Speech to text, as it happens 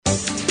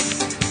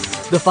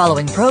The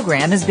following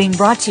program is being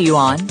brought to you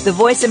on the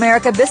Voice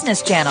America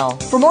Business Channel.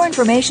 For more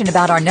information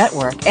about our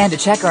network and to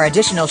check our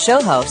additional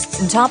show hosts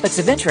and topics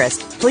of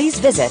interest, please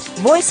visit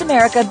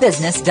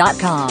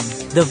voiceamericabusiness.com.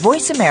 The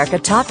Voice America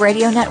Talk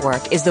Radio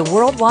Network is the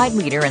worldwide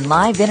leader in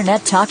live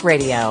Internet talk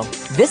radio.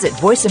 Visit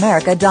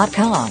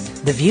voiceamerica.com.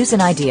 The views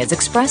and ideas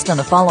expressed on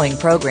the following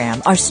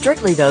program are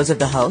strictly those of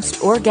the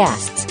host or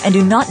guests and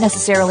do not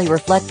necessarily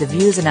reflect the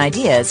views and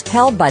ideas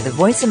held by the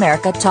Voice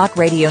America Talk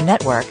Radio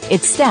Network,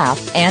 its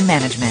staff, and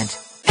management.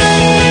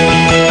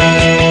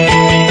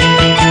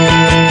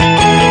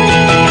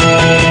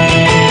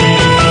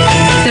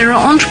 There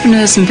are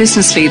entrepreneurs and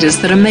business leaders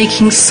that are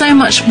making so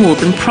much more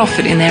than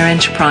profit in their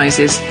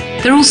enterprises.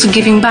 They're also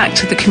giving back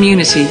to the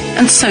community,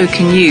 and so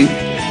can you.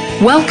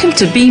 Welcome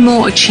to Be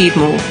More, Achieve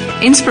More,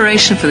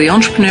 inspiration for the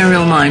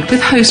entrepreneurial mind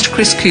with host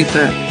Chris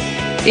Cooper.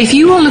 If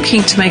you are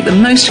looking to make the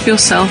most of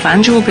yourself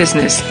and your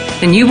business,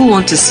 then you will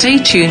want to stay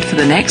tuned for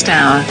the next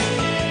hour.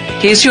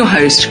 Here's your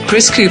host,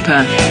 Chris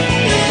Cooper.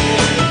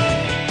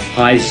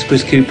 Hi, this is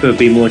Chris Cooper of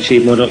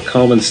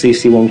BeMoreAchieveMore.com and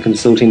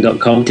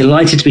CC1Consulting.com.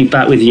 Delighted to be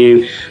back with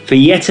you for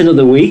yet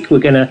another week. We're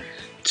going to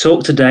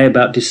talk today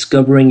about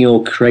discovering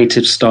your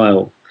creative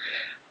style.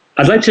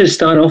 I'd like to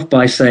start off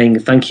by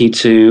saying thank you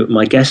to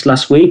my guest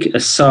last week,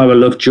 Sarah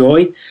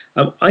Lovejoy.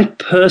 I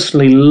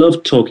personally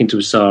loved talking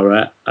to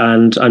Sarah,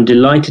 and I'm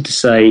delighted to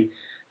say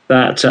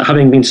that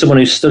having been someone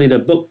who studied a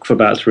book for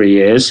about 3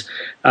 years,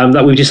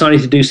 that we've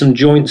decided to do some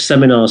joint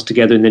seminars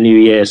together in the new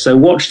year. So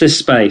watch this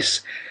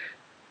space.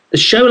 The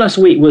show last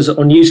week was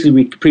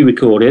unusually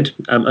pre-recorded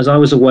as I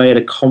was away at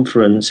a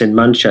conference in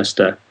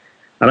Manchester.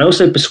 And I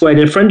also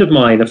persuaded a friend of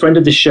mine, a friend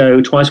of the show,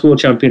 twice world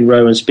champion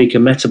rower and speaker,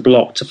 Mette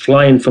Block, to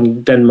fly in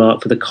from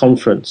Denmark for the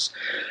conference.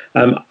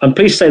 I'm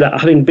pleased to say that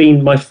having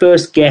been my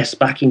first guest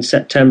back in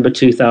September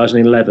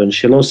 2011,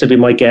 she'll also be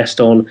my guest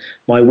on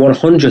my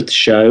 100th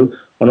show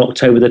on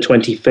October the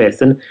 25th.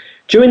 And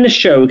during the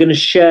show, we're going to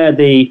share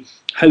the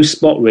host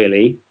spot,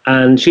 really,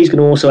 and she's going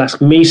to also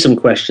ask me some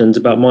questions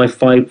about my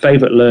 5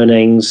 favourite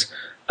learnings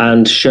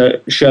and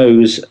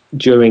shows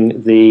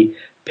during the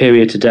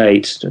period to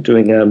date,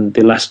 during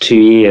the last 2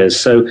 years.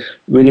 So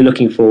really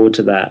looking forward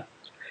to that.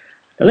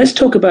 And let's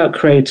talk about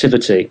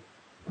creativity.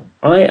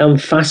 I am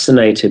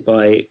fascinated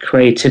by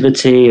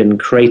creativity and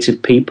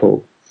creative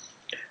people.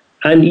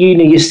 And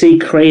you see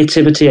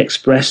creativity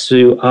expressed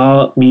through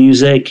art,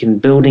 music, in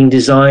building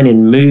design,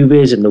 in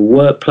movies, in the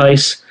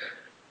workplace.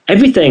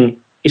 Everything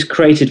is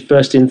created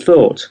first in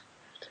thought.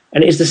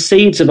 And it is the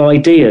seeds of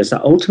ideas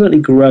that ultimately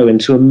grow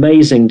into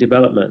amazing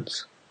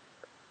developments.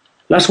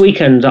 Last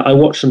weekend, I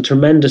watched some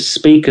tremendous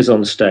speakers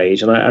on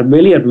stage, and I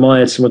really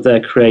admired some of their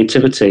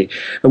creativity.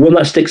 And one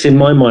that sticks in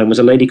my mind was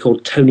a lady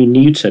called Tony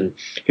Newton,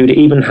 who'd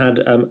even had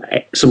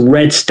some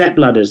red step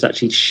ladders that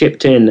she'd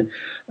shipped in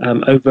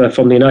over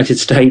from the United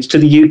States to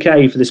the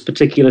UK for this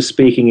particular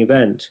speaking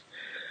event.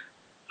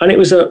 And it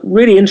was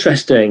really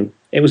interesting.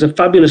 It was a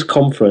fabulous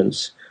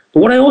conference. But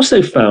what I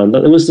also found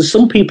that there was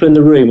some people in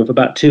the room of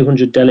about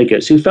 200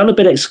 delegates who felt a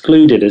bit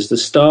excluded as the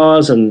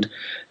stars and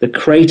the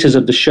creators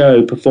of the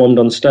show performed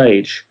on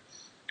stage.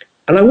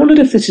 And I wondered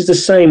if this is the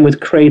same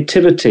with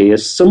creativity,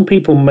 as some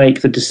people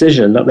make the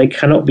decision that they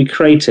cannot be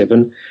creative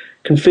and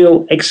can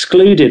feel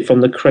excluded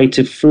from the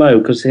creative flow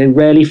because they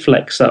rarely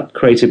flex that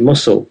creative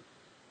muscle.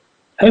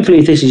 Hopefully,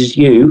 if this is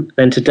you,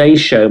 then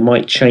today's show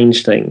might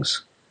change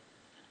things.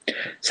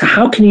 So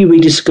how can you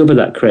rediscover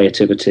that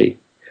creativity?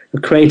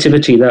 The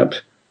creativity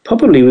that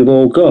probably we've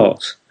all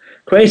got.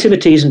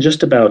 Creativity isn't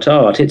just about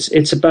art,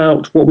 it's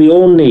about what we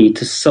all need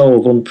to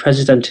solve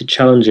unprecedented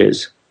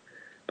challenges.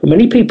 But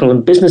many people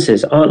and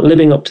businesses aren't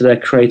living up to their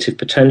creative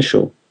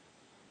potential.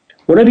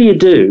 Whatever you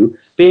do,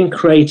 being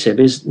creative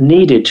is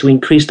needed to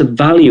increase the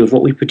value of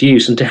what we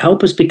produce and to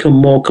help us become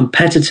more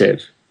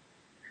competitive.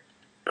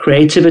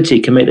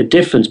 Creativity can make the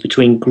difference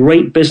between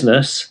great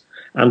business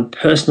and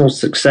personal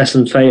success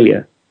and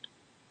failure.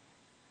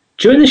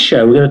 During this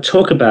show, we're going to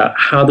talk about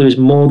how there is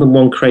more than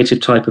one creative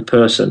type of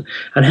person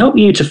and help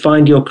you to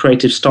find your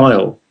creative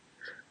style.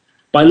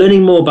 By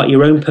learning more about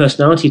your own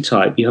personality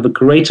type, you have a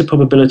greater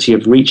probability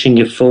of reaching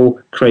your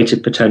full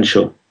creative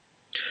potential.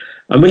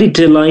 I'm really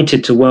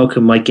delighted to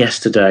welcome my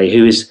guest today,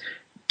 who is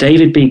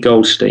David B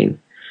Goldstein.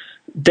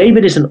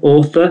 David is an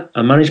author,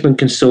 a management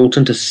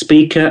consultant, a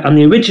speaker, and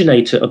the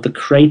originator of the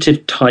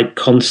creative type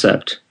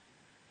concept.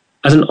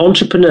 As an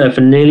entrepreneur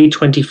for nearly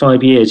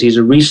 25 years, he's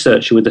a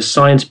researcher with a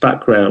science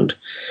background,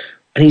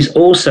 and he's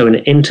also an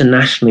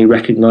internationally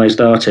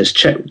recognized artist.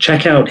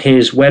 Check out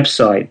his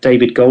website,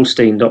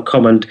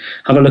 davidgoldstein.com, and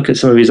have a look at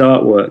some of his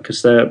artwork,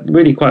 because they're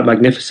really quite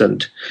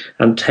magnificent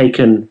and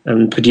taken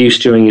and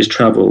produced during his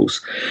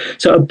travels.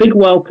 So a big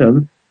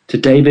welcome to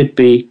David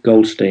B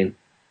Goldstein.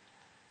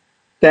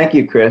 Thank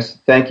you, Chris.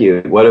 Thank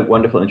you. What a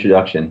wonderful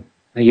introduction.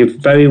 You're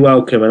very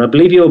welcome. And I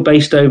believe you're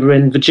based over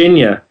in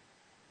Virginia.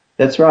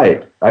 That's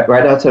right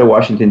outside of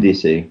Washington,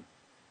 D.C.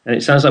 And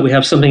it sounds like we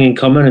have something in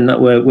common in that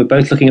we're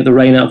both looking at the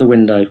rain out the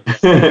window.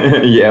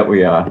 Yeah,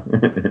 we are.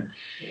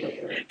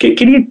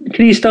 Can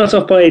you start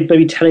off by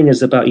maybe telling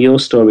us about your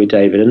story,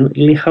 David, and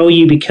really how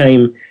you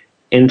became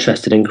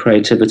interested in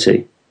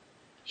creativity?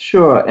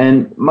 Sure.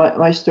 And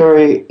my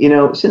story,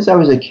 since I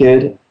was a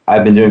kid,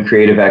 I've been doing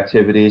creative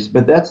activities,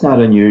 but that's not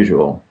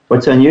unusual.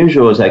 What's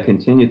unusual is I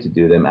continued to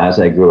do them as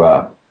I grew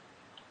up.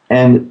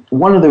 And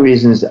one of the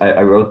reasons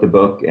I wrote the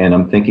book and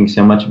I'm thinking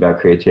so much about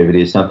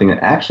creativity is something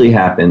that actually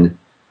happened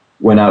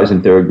when I was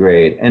in third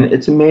grade. And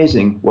it's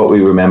amazing what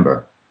we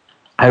remember.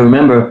 I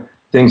remember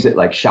things that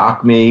like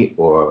shock me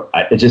or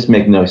it just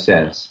make no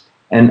sense.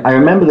 And I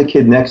remember the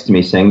kid next to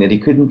me saying that he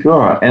couldn't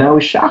draw. And I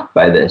was shocked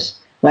by this.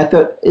 And I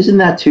thought, isn't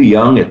that too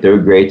young at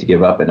third grade to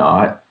give up in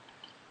art?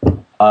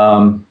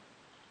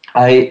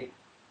 I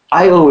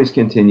always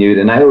continued,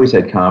 and I always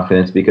had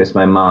confidence because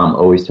my mom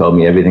always told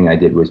me everything I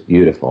did was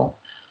beautiful.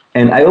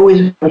 And I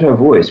always heard her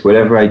voice,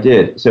 whatever I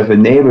did. So if a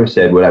neighbor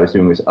said what I was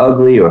doing was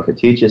ugly, or if a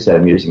teacher said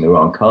I'm using the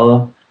wrong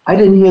color, I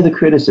didn't hear the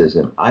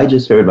criticism. I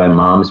just heard my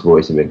mom's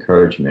voice of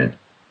encouragement.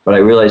 But I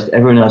realized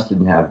everyone else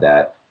didn't have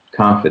that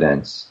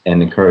confidence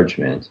and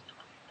encouragement.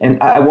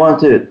 And I want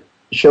to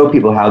show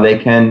people how they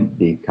can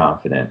be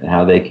confident and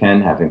how they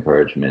can have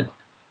encouragement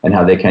and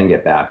how they can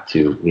get back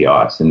to the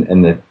arts,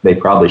 and that they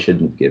probably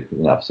shouldn't give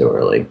up so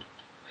early.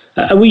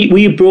 Were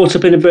you brought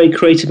up in a very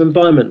creative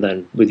environment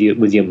then with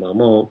your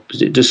mum, or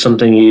was it just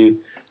something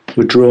you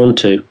were drawn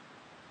to?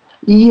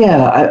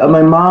 Yeah,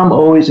 my mom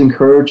always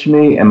encouraged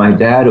me, and my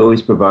dad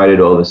always provided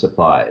all the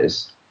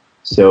supplies.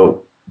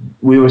 So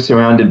we were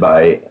surrounded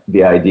by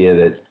the idea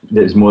that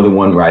there's more than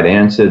one right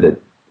answer,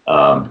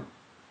 that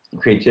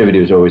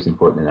creativity was always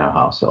important in our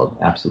household,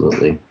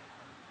 absolutely.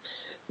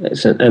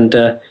 And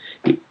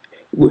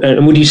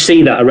would you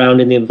see that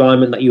around in the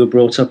environment that you were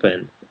brought up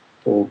in?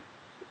 Or?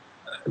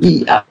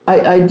 Yeah,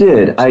 I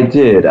did. I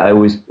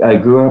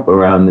grew up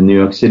around the New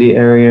York City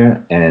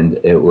area, and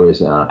it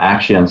was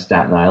actually on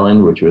Staten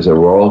Island, which was a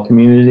rural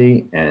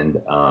community, and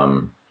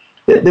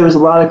there was a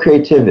lot of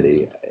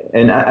creativity.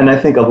 And I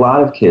think a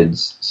lot of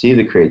kids see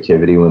the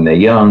creativity when they're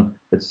young,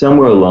 but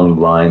somewhere along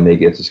the line they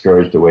get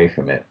discouraged away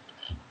from it.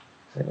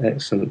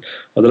 Excellent.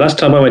 Well, the last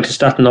time I went to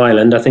Staten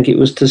Island, I think it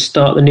was to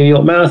start the New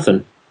York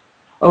Marathon.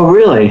 Oh,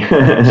 really?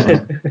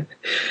 I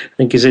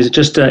think is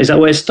that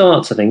where it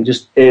starts? I think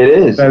just it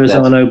is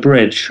Verrazano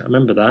Bridge. I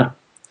remember that.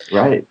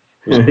 Right.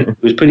 It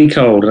was pretty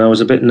cold, and I was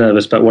a bit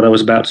nervous about what I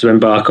was about to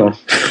embark on.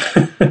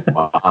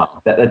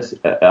 Wow, that's.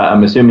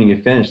 I'm assuming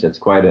you finished. That's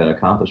quite an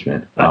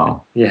accomplishment.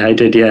 Wow. Yeah, I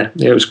did. Yeah,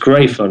 it was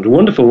great fun.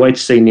 Wonderful way to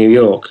see New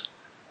York.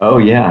 Oh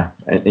yeah,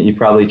 and you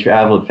probably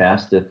traveled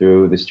faster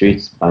through the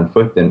streets on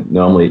foot than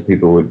normally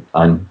people would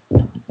on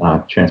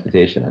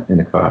transportation in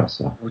a car.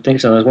 So I think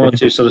so. There's one or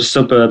two sort of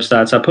suburbs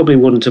that I probably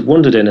wouldn't have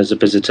wandered in as a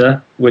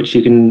visitor, which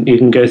you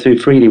can go through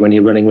freely when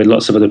you're running with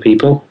lots of other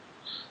people.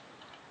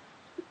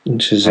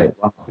 Which is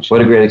what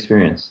a great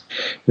experience.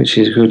 Which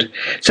is good.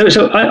 So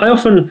I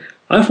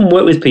often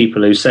work with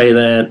people who say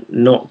they're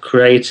not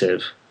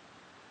creative.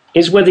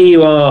 Is whether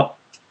you are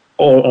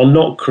or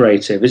not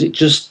creative, is it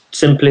just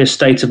simply a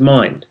state of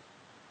mind?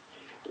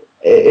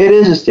 It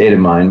is a state of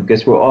mind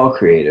because we're all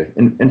creative.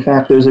 In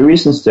fact, there's a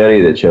recent study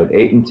that showed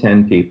 8 in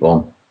 10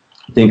 people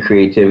think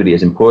creativity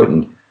is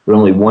important, but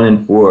only 1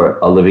 in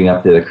 4 are living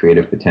up to their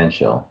creative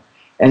potential.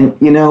 And,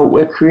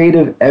 we're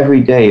creative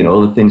every day in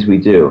all the things we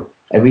do.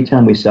 Every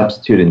time we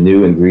substitute a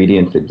new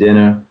ingredient for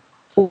dinner,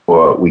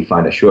 or we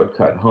find a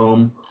shortcut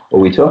home, or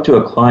we talk to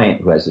a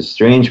client who has a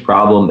strange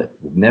problem that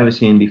we've never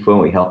seen before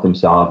and we help them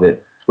solve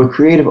it. We're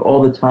creative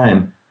all the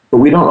time, but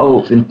we don't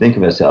often think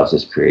of ourselves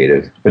as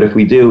creative. But if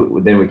we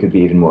do, then we could be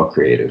even more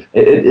creative.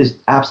 It is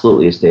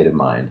absolutely a state of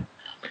mind.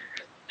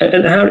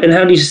 And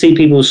how do you see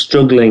people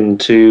struggling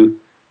to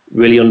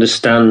really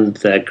understand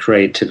their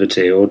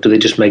creativity, or do they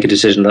just make a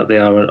decision that they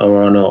are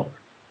or are not?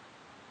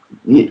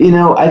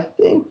 I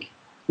think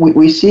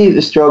we see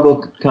the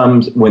struggle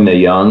comes when they're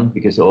young,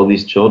 because all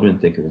these children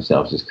think of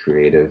themselves as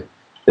creative.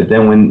 But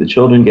then when the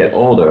children get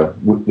older,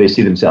 they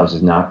see themselves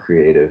as not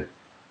creative.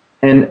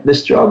 And the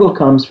struggle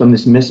comes from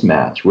this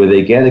mismatch where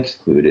they get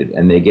excluded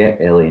and they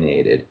get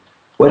alienated.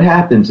 What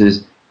happens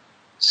is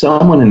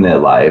someone in their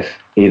life,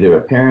 either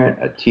a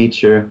parent, a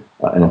teacher,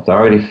 an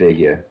authority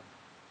figure,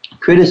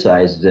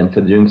 criticizes them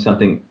for doing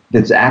something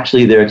that's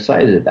actually they're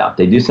excited about.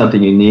 They do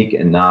something unique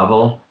and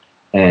novel,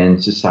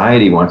 and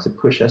society wants to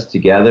push us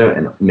together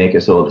and make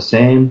us all the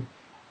same.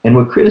 And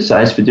we're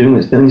criticized for doing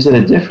things that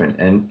are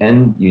different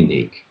and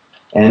unique.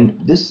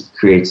 And this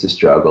creates a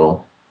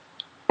struggle.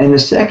 And the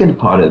second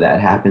part of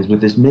that happens with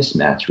this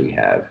mismatch we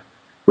have.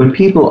 When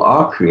people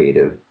are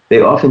creative,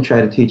 they often try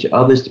to teach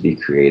others to be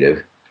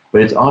creative,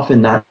 but it's often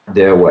not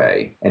their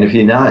way. And if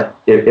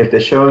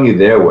they're showing you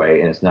their way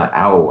and it's not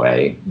our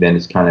way, then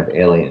it's kind of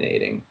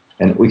alienating.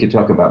 And we could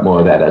talk about more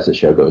of that as the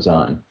show goes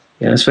on.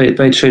 Yeah, it's very,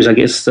 very true. I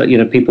guess that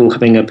people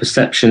having a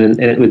perception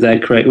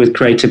with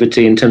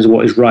creativity in terms of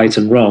what is right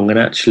and wrong, and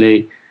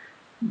actually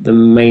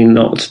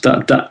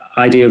that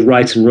idea of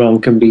right and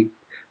wrong can be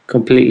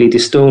completely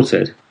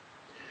distorted.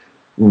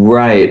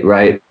 Right.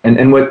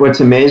 And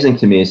what's amazing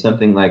to me is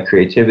something like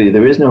creativity.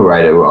 There is no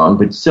right or wrong,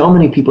 but so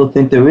many people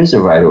think there is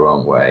a right or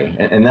wrong way.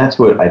 And that's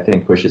what I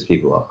think pushes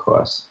people off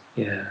course.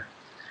 Yeah.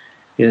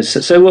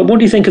 Yes. So what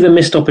do you think of the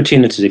missed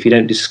opportunities if you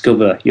don't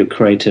discover your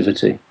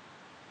creativity?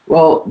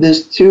 Well,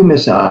 there's two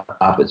missed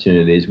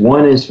opportunities.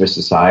 One is for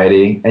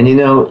society. And,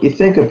 you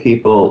think of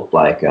people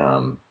like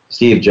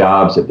Steve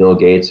Jobs or Bill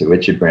Gates or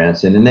Richard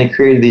Branson, and they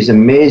created these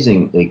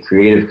amazingly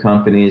creative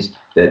companies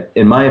that,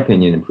 in my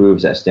opinion,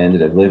 improves our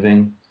standard of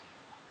living.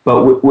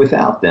 But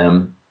without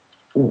them,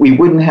 we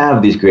wouldn't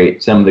have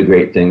some of the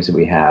great things that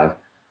we have.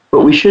 But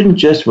we shouldn't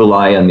just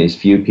rely on these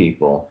few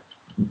people.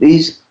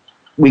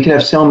 We could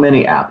have so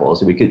many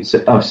Apples. We could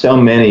have so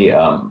many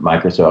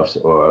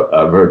Microsofts or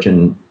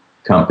Virgin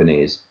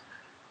companies.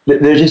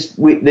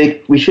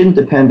 We shouldn't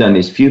depend on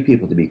these few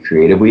people to be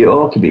creative. We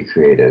all can be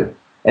creative.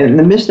 And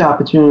the missed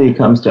opportunity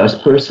comes to us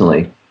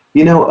personally.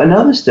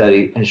 Another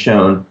study has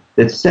shown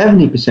that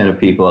 70% of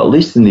people, at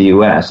least in the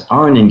U.S.,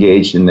 aren't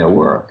engaged in their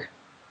work.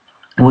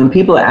 And when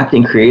people are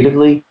acting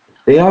creatively,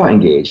 they are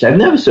engaged. I've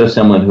never saw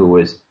someone who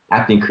was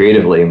acting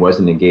creatively and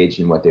wasn't engaged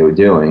in what they were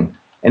doing.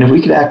 And if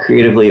we could act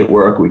creatively at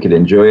work, we could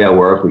enjoy our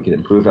work, we could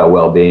improve our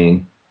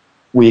well-being,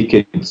 we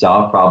could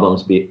solve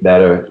problems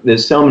better.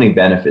 There's so many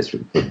benefits for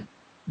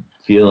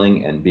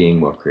feeling and being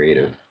more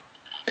creative.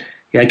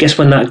 Yeah, I guess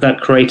when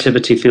that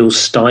creativity feels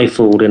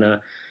stifled in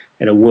a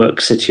work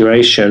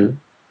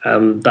situation,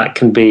 that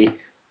can be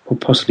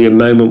possibly a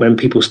moment when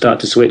people start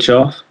to switch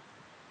off.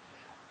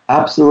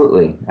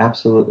 Absolutely.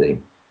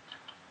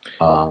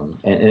 And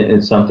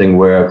it's something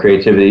where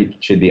creativity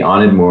should be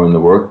honored more in the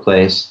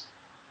workplace.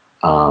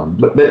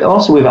 But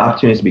also we have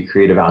opportunities to be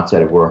creative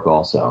outside of work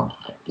also.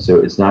 So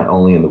it's not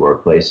only in the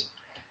workplace.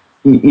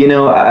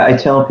 I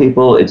tell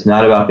people it's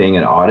not about being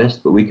an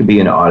artist, but we could be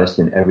an artist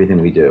in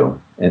everything we do.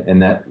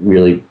 And that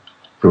really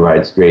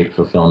provides great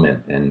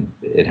fulfillment, and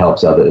it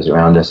helps others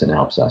around us and it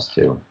helps us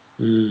too.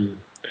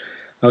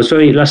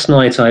 Last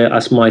night I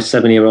asked my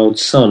 7-year-old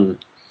son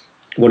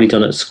what he'd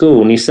done at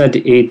school, and he said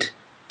he'd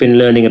been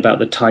learning about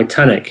the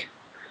Titanic.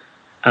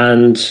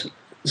 And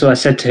so I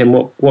said to him,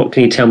 what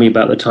can you tell me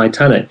about the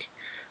Titanic?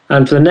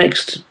 And for the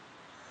next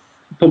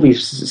probably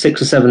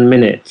 6 or 7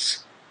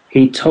 minutes,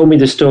 he told me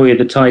the story of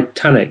the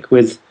Titanic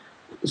with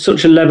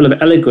such a level of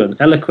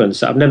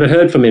eloquence that I've never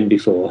heard from him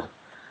before.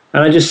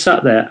 And I just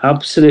sat there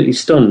absolutely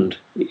stunned.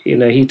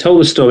 He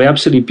told the story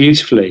absolutely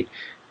beautifully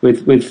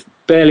with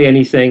barely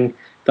anything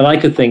that I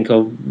could think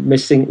of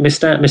missing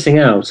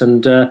out.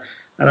 And I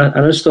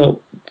just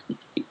thought,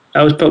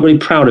 I was probably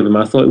proud of him.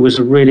 I thought it was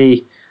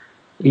I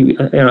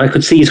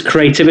could see his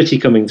creativity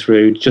coming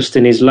through just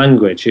in his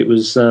language. It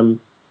was, a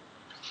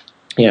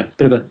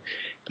bit of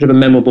a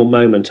memorable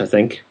moment, I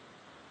think.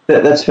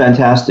 That's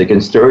fantastic.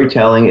 And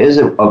storytelling is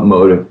a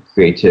mode of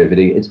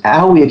creativity. It's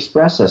how we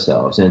express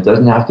ourselves, and it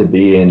doesn't have to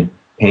be in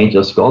paint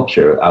or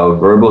sculpture. Our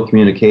verbal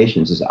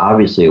communications is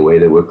obviously a way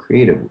that we're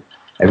creative.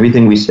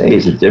 Everything we say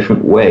is a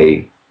different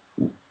way.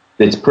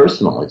 It's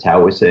personal. It's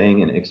how we're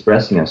saying and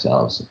expressing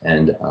ourselves.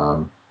 And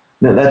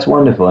that's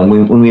wonderful. And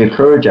when we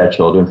encourage our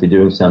children for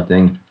doing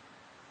something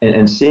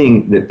and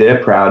seeing that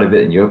they're proud of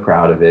it and you're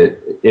proud of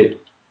it,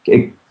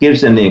 it gives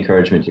them the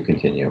encouragement to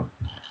continue.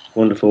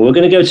 Wonderful. We're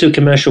going to go to a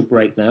commercial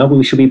break now, but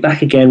we shall be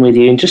back again with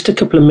you in just a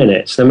couple of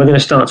minutes. Then we're going to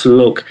start to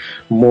look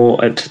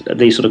more at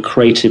these sort of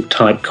creative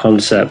type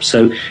concepts.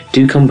 So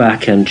do come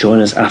back and join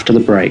us after the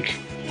break.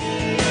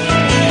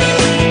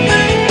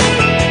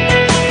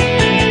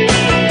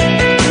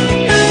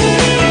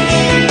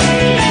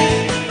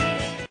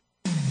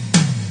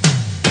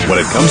 When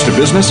it comes to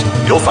business,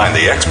 you'll find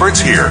the experts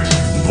here.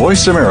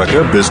 Voice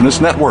America Business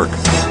Network.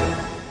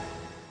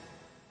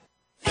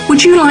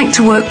 Would you like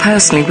to work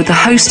personally with the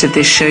host of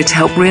this show to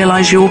help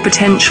realize your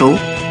potential?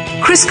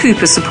 Chris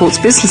Cooper supports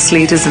business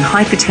leaders and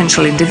high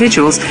potential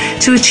individuals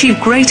to achieve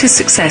greater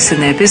success in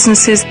their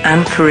businesses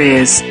and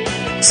careers.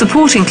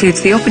 Support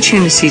includes the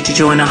opportunity to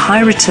join a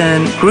high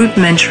return group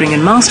mentoring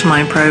and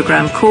mastermind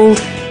program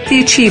called the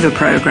Achiever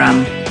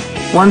Program.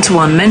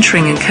 One-to-one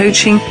mentoring and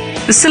coaching,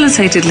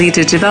 facilitated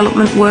leader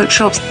development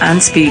workshops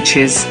and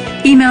speeches.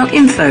 Email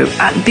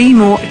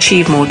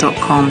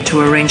info@bemoreachievemore.com to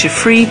arrange a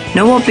free,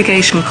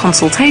 no-obligation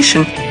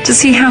consultation to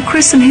see how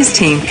Chris and his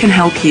team can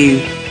help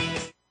you.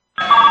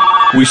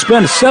 We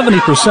spend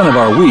 70% of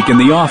our week in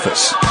the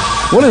office.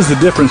 What is the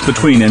difference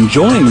between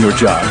enjoying your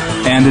job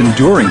and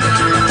enduring it?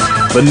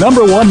 The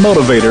number one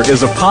motivator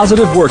is a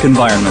positive work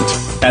environment.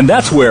 And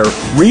that's where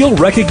Real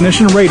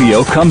Recognition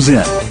Radio comes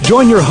in.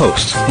 Join your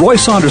hosts, Roy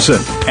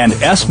Saunderson and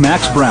S.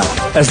 Max Brown,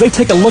 as they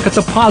take a look at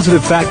the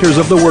positive factors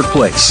of the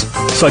workplace,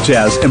 such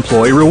as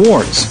employee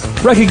rewards,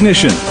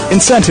 recognition,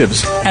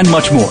 incentives, and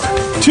much more.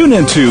 Tune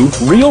into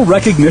Real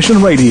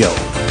Recognition Radio,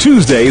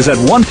 Tuesdays at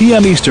 1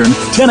 p.m. Eastern,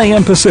 10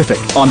 a.m. Pacific,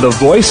 on the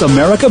Voice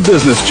America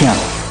Business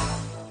Channel.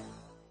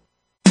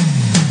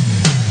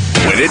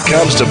 When it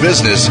comes to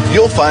business,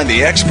 you'll find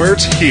the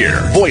experts here.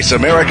 Voice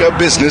America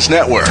Business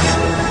Network.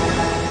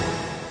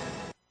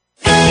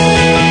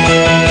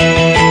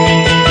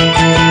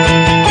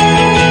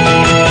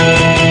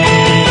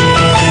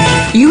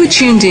 You are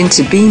tuned in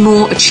to Be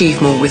More,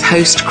 Achieve More with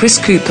host Chris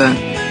Cooper.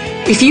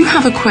 If you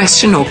have a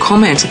question or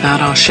comment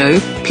about our show,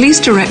 please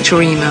direct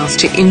your emails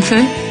to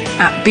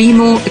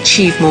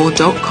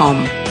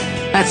info@bemoreachievemore.com.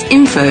 That's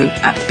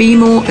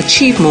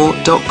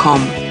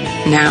info@bemoreachievemore.com.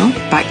 Now,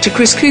 back to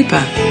Chris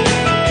Cooper.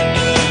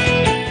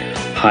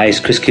 Hi, it's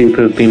Chris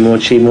Cooper of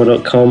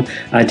bemoreachievemore.com.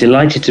 I'm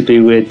delighted to be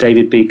with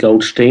David B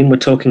Goldstein. We're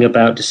talking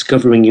about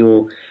discovering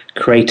your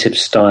creative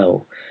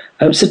style.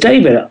 So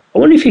David, I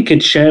wonder if you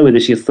could share with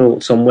us your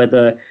thoughts on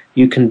whether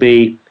you can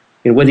be,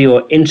 whether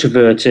you're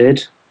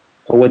introverted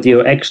or whether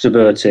you're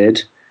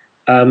extroverted.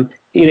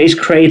 Is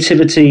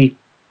creativity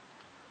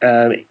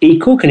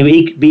equal? Can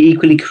you be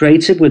equally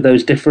creative with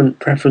those different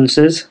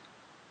preferences?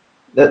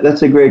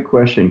 That's a great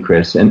question,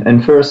 Chris.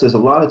 And first, there's a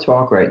lot of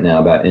talk right now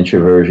about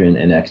introversion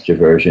and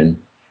extroversion.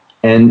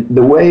 And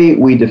the way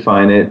we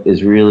define it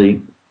is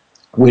really,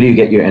 where do you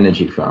get your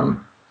energy from?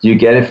 Do you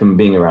get it from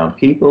being around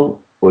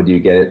people, or do you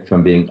get it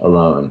from being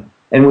alone?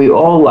 And we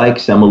all like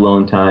some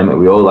alone time, and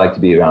we all like to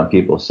be around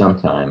people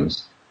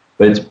sometimes.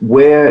 But it's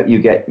where you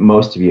get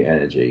most of your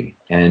energy.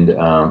 And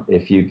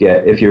if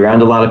you're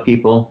around a lot of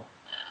people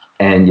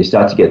and you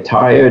start to get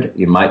tired,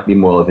 you might be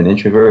more of an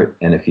introvert.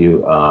 And if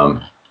you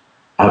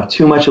have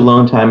too much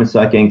alone time and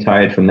start getting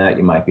tired from that,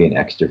 you might be an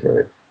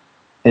extrovert.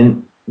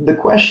 And the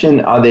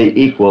question, are they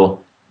equal?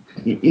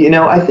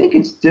 I think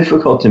it's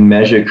difficult to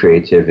measure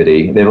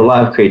creativity. They have a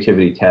lot of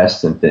creativity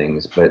tests and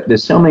things, but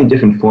there's so many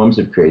different forms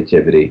of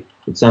creativity.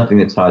 It's something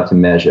that's hard to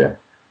measure.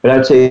 But I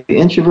would say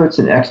introverts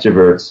and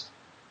extroverts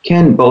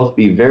can both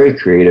be very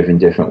creative in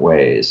different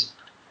ways.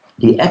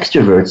 The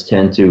extroverts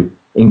tend to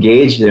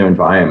engage their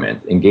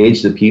environment,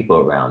 engage the people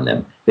around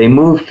them. They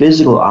move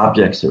physical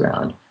objects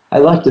around. I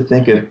like to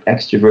think of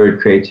extroverted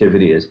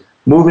creativity as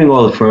moving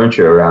all the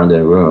furniture around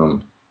in a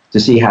room to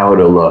see how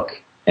it'll look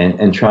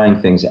and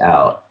trying things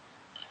out.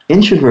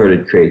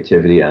 Introverted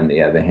creativity, on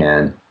the other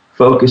hand,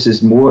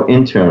 focuses more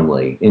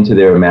internally into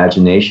their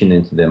imagination,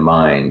 into their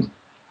mind.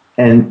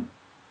 And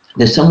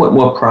they're somewhat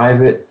more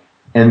private,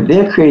 and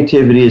their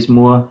creativity is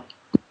more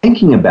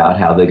thinking about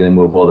how they're going to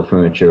move all the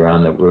furniture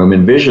around the room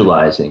and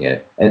visualizing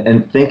it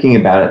and thinking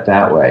about it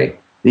that way.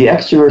 The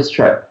extroverts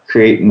try to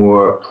create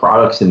more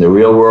products in the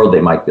real world.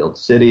 They might build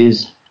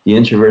cities. The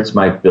introverts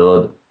might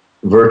build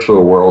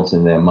virtual worlds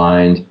in their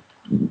mind.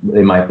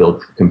 They might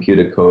build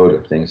computer code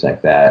or things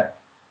like that.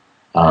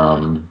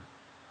 But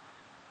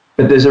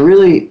there's a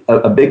really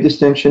a big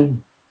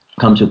distinction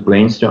comes with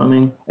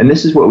brainstorming. And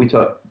this is what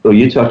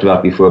you talked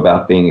about before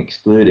about being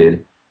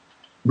excluded.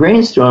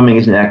 Brainstorming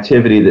is an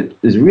activity that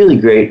is really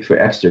great for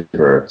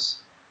extroverts.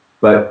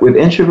 But with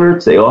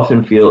introverts, they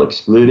often feel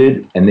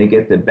excluded, and they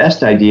get the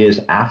best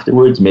ideas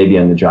afterwards, maybe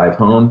on the drive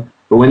home.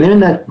 But when they're in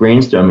that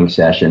brainstorming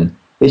session,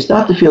 they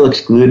start to feel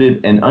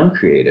excluded and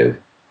uncreative.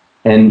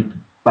 And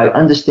by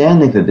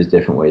understanding that there's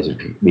different ways to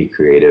be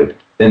creative,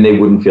 then they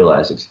wouldn't feel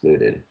as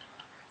excluded.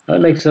 That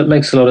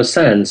makes a lot of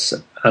sense.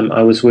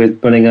 I was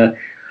running a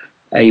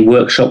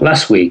workshop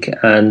last week,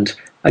 and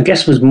I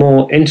guess there was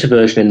more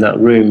introversion in that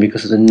room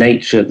because of the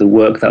nature of the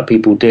work that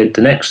people did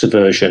than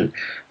extroversion.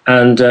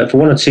 And for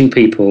one or two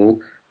people,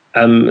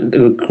 they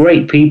were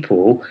great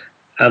people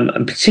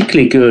and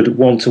particularly good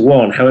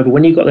one-to-one. However,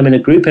 when you got them in a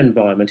group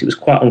environment, it was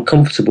quite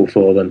uncomfortable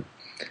for them.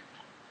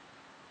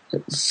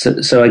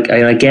 So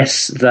I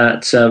guess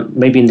that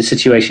maybe in the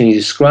situation you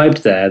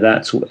described there,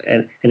 that's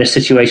in a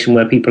situation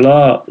where people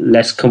are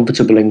less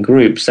comfortable in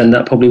groups, then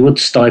that probably would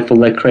stifle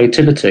their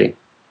creativity.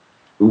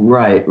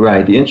 Right.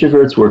 The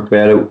introverts work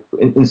better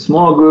in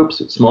small groups,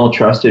 small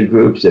trusted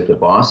groups. If the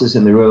boss is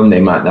in the room, they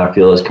might not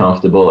feel as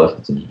comfortable. If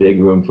it's a big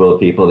room full of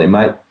people, they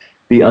might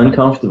be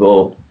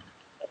uncomfortable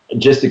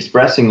just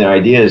expressing their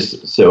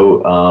ideas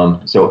so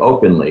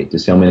openly to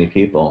so many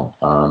people.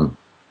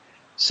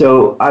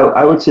 So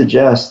I would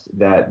suggest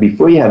that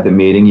before you have the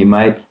meeting, you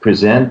might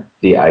present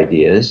the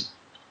ideas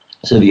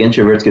so the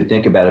introverts could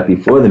think about it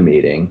before the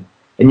meeting,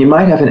 and you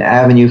might have an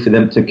avenue for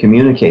them to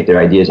communicate their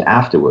ideas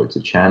afterwards,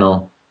 a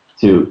channel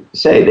to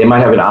say. They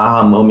might have an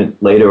aha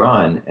moment later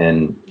on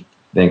and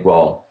think,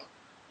 well,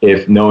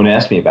 if no one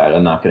asked me about it,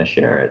 I'm not going to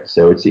share it.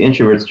 So it's the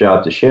introvert's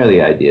job to share the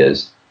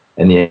ideas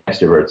and the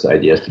extrovert's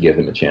ideas to give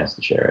them a chance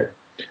to share it.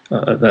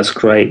 That's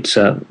great.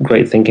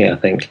 Great thinking, I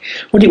think.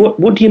 What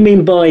do you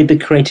mean by the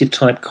creative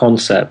type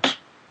concept?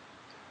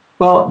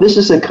 Well, this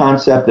is a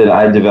concept that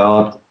I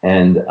developed,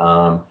 and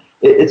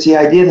it's the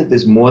idea that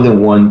there's more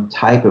than one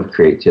type of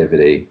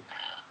creativity.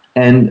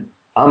 And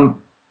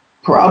I'm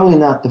probably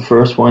not the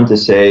first one to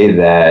say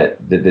that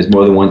there's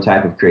more than one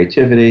type of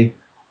creativity,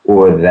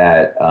 or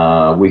that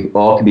we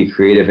all can be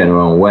creative in our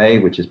own way,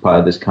 which is part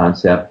of this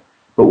concept.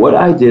 But what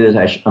I did is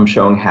I'm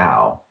showing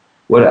how.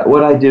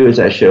 What I do is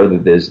I show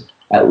that there's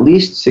at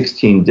least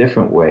 16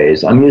 different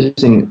ways. I'm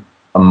using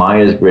a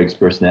Myers-Briggs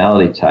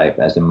personality type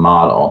as a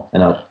model,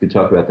 and I could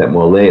talk about that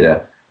more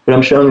later. But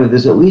I'm showing that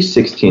there's at least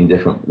 16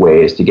 different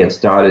ways to get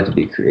started to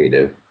be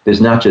creative.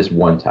 There's not just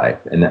one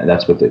type, and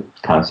that's what the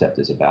concept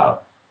is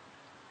about.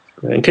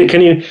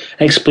 Can you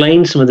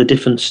explain some of the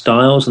different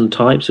styles and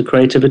types of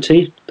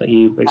creativity that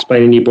you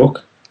explain in your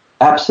book?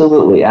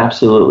 Absolutely.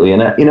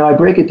 And I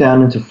break it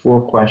down into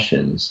 4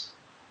 questions.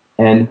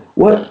 And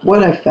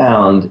what I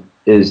found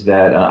is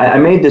that I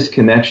made this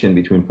connection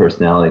between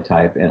personality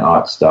type and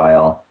art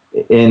style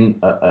in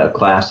a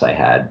class I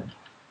had.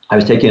 I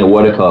was taking a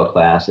watercolor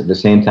class at the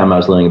same time I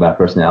was learning about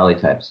personality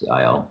type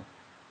style,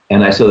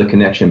 and I saw the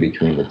connection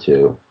between the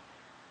two.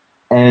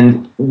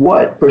 And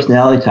what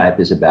personality type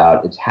is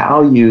about, it's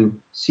how you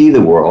see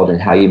the world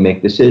and how you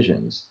make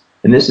decisions.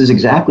 And this is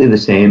exactly the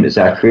same as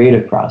our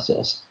creative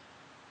process.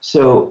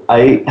 So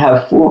I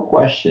have 4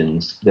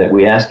 questions that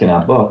we ask in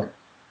our book: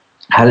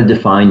 how to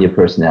define your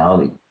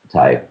personality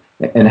type,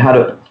 and how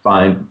to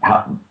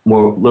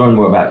learn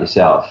more about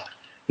yourself.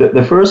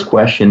 The first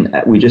question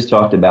we just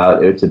talked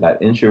about, it's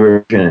about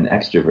introversion and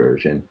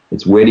extroversion.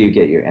 It's where do you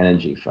get your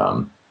energy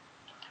from?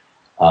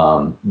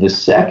 The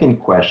second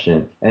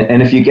question,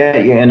 and if you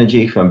get your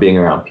energy from being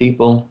around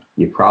people,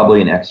 you're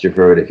probably an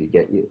extrovert. If you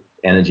get your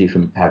energy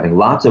from having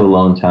lots of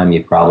alone time,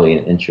 you're probably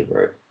an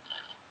introvert.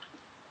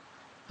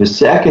 The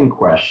second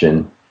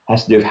question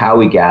has to do with how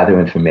we gather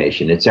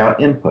information. It's our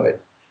input.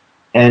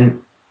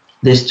 And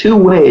there's 2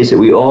 ways that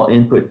we all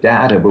input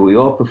data, but we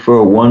all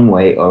prefer one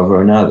way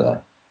over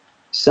another.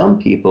 Some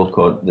people,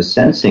 called the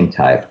sensing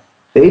type,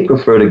 they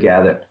prefer to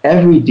gather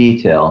every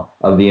detail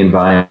of the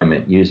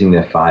environment using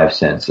their 5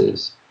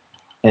 senses.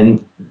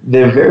 And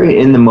they're very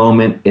in the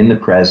moment, in the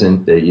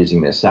present. They're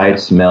using their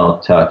sight, smell,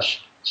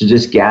 touch to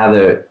just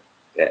gather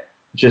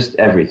just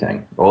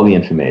everything, all the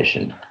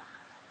information.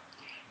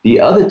 The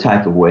other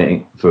type of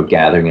way for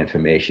gathering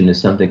information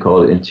is something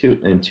called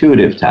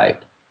intuitive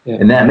type. Yeah.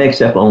 And that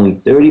makes up only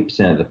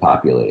 30% of the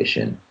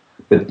population.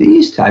 But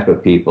these type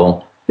of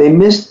people, they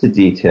miss the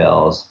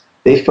details.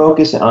 They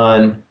focus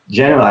on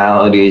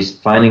generalities,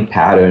 finding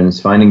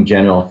patterns, finding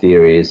general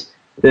theories.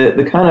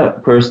 The kind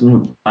of person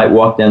who might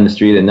walk down the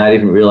street and not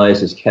even realize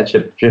there's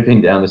ketchup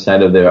dripping down the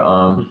side of their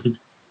arm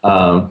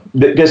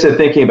because they're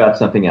thinking about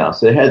something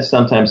else. Their head's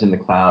sometimes in the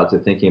clouds.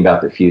 They're thinking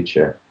about the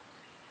future.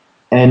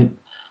 And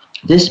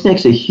this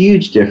makes a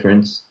huge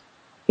difference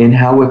in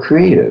how we're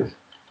creative.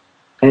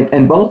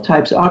 And both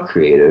types are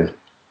creative.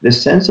 The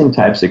sensing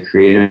types are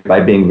creative by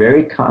being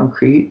very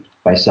concrete,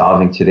 by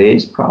solving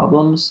today's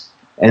problems.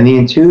 And the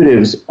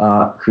intuitives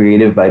are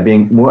creative by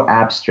being more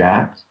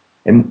abstract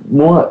and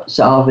more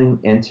solving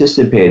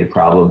anticipated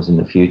problems in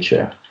the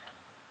future.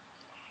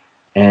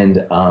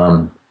 And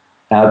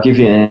I'll give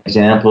you an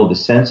example. The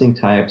sensing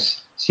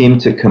types seem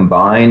to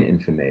combine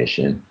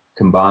information,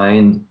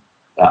 combine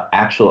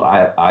actual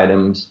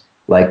items.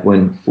 Like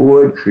when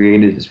Ford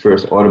created his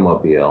first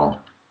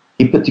automobile,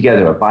 he put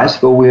together a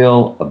bicycle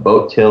wheel, a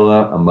boat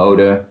tiller, a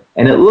motor,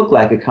 and it looked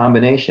like a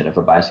combination of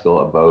a bicycle,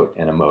 a boat,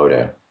 and a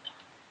motor.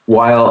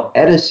 While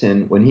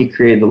Edison, when he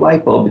created the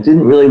light bulb, it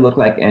didn't really look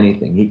like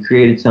anything. He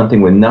created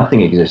something where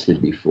nothing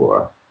existed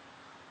before.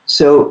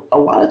 So a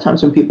lot of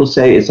times when people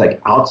say it's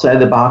like outside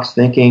the box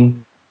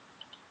thinking,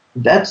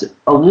 that's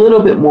a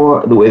little bit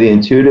more the way the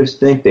intuitives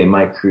think. They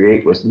might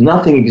create where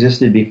nothing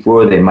existed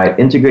before. They might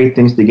integrate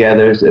things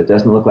together so it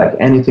doesn't look like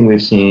anything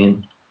we've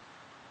seen.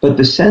 But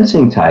the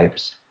sensing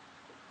types,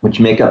 which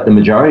make up the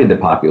majority of the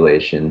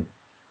population,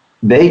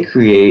 they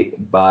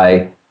create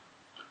by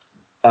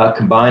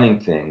combining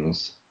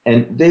things,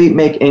 and they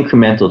make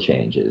incremental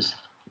changes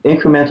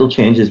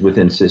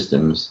within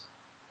systems,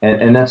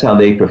 and that's how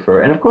they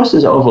prefer. And of course,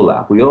 there's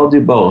overlap. We all do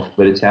both,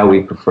 but it's how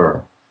we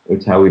prefer.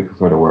 It's how we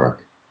prefer to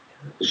work.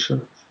 Sure.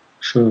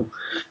 So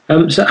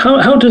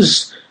how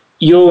does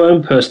your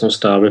own personal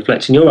style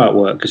reflect in your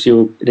artwork? Because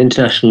you're an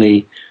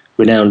internationally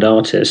renowned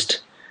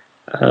artist.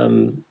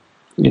 You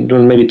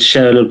want maybe to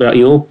share a little bit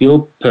about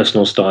your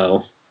personal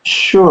style?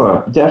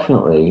 Sure,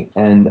 definitely.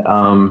 And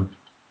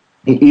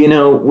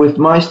with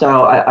my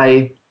style,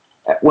 I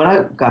when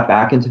I got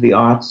back into the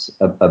arts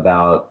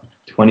about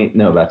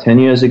 10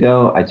 years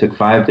ago, I took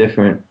 5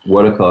 different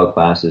watercolor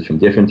classes from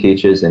different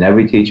teachers, and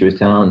every teacher was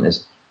telling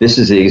us this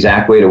is the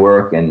exact way to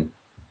work, and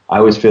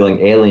I was feeling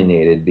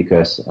alienated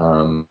because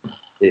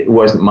it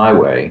wasn't my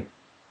way.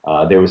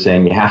 They were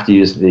saying you have to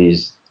use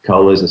these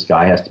colors, the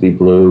sky has to be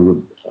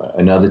blue.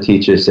 Another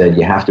teacher said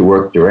you have to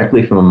work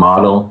directly from a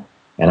model,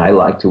 and I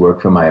like to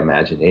work from my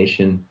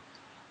imagination.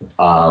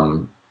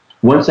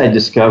 Once I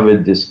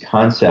discovered this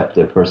concept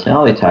of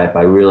personality type,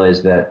 I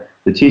realized that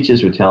the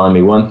teachers were telling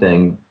me one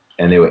thing,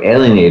 and they were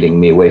alienating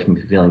me away from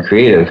feeling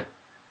creative,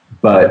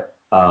 but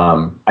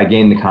I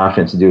gained the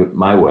confidence to do it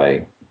my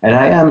way. And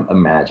I am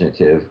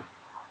imaginative.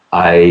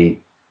 I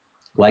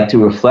like to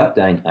reflect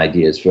on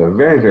ideas for a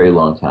very, very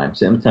long time,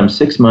 sometimes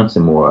 6 months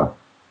or more,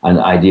 an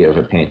idea of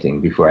a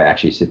painting before I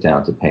actually sit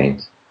down to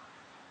paint.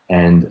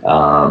 And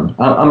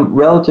I'm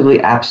relatively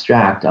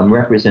abstract. I'm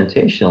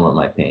representational in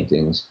my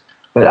paintings,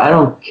 but I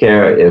don't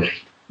care if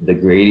the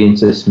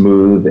gradients are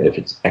smooth, if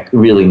it's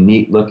really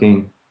neat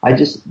looking.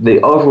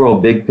 The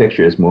overall big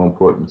picture is more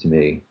important to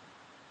me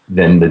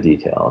than the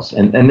details.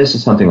 And this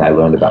is something I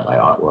learned about my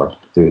artwork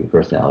through the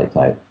personality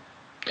type.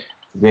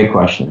 Great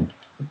question.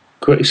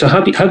 Great. So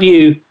have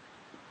you,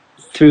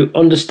 through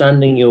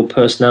understanding your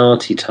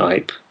personality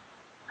type,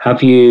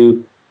 have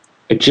you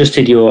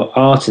adjusted your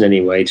art in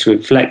any way to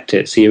reflect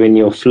it so you're in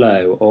your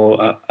flow,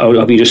 or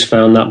have you just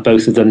found that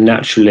both of them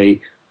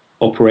naturally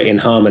operate in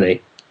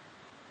harmony?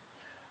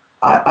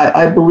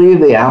 I believe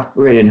they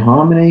operate in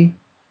harmony,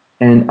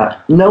 And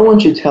no one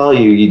should tell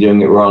you you're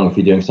doing it wrong if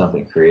you're doing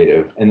something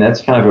creative, and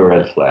that's kind of a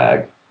red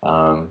flag.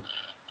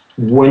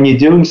 When you're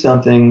doing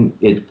something,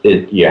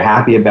 you're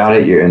happy about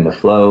it, you're in the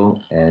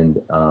flow, and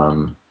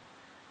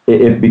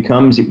it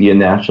becomes your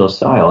natural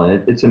style.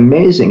 And it's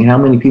amazing how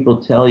many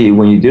people tell you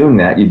when you're doing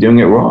that, you're doing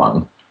it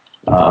wrong.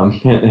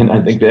 And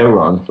I think they're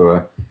wrong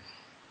for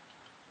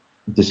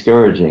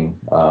discouraging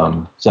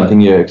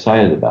something you're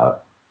excited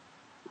about.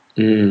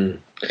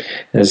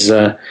 There's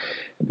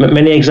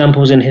many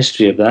examples in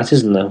history of that,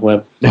 isn't there?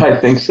 Where I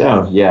think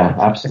so. Yeah,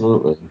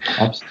 absolutely.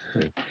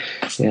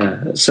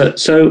 Yeah. So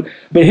I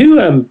mean,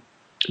 who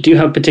do you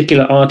have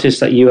particular artists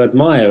that you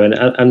admire,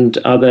 and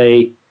are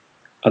they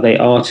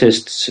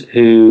artists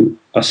who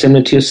are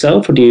similar to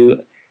yourself, or do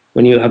you,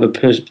 when you have a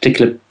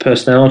particular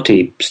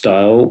personality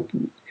style,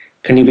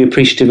 can you be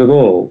appreciative of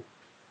all?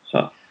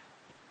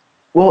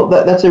 Well,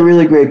 that's a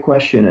really great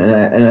question,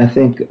 and I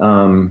think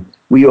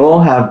we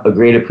all have a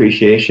great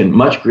appreciation,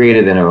 much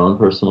greater than our own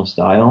personal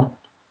style.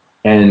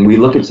 And we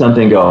look at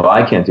something and go, oh,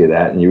 I can't do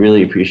that, and you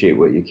really appreciate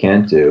what you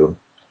can't do.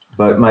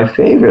 But my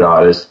favorite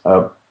artists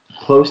are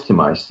close to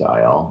my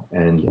style,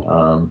 and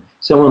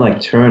someone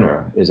like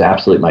Turner is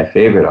absolutely my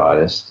favorite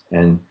artist,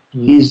 and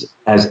he's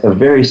has a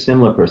very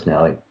similar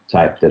personality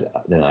type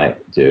than I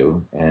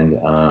do, and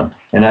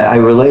I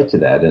relate to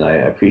that, and I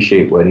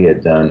appreciate what he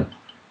had done.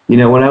 You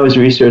know, when I was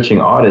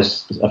researching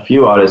artists, a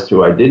few artists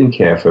who I didn't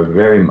care for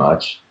very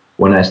much,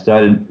 when I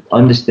started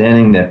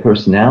understanding their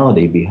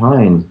personality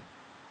behind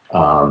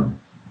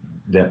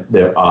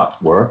their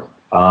artwork,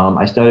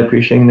 I started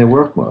appreciating their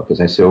work more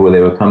because I saw where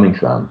they were coming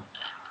from.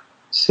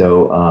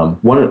 So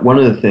one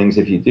of the things,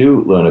 if you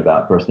do learn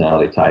about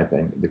personality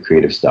typing, the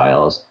creative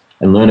styles,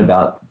 and learn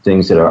about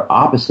things that are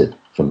opposite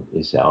from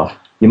yourself,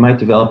 you might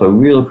develop a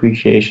real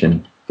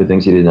appreciation for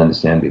things you didn't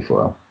understand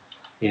before.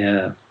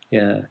 Yeah.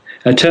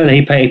 Turner,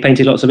 he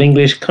painted lots of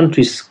English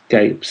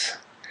countryscapes.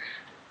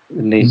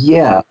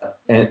 Yeah,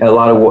 and a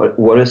lot of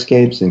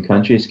waterscapes and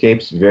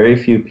countryscapes. Very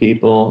few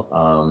people,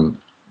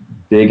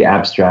 big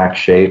abstract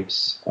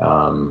shapes.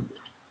 You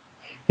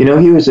know,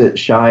 he was a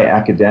shy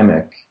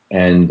academic,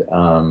 and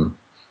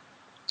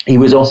he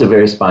was also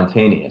very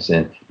spontaneous.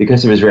 And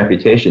because of his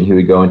reputation, he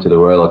would go into the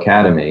Royal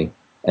Academy,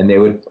 and they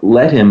would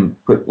let him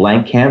put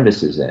blank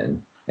canvases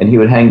in, and he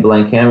would hang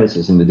blank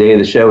canvases. And the day of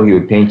the show, he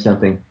would paint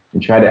something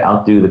and try to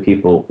outdo the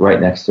people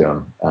right next to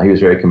him. He was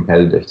very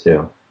competitive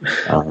too.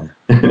 I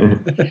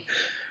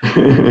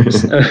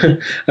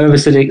remember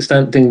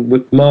standing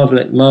with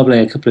marbling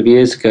a couple of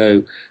years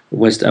ago.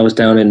 I was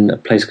down in a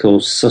place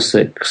called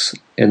Sussex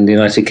in the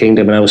United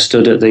Kingdom, and I was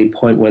stood at the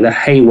point where the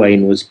hay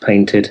wain was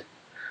painted.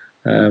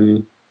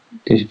 Are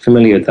you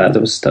familiar with that?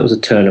 That was a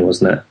Turner,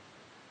 wasn't it?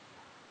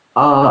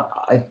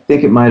 I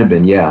think it might have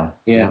been, yeah.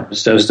 Yeah,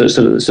 so I was sort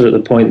of at the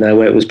point there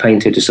where it was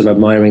painted, just sort of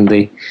admiring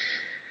the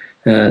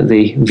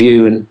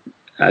view, and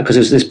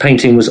because this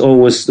painting was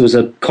always, there was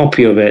a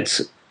copy of it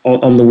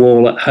on the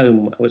wall at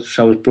home, which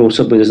I was brought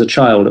up with as a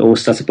child. It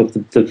always sat above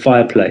the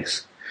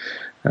fireplace.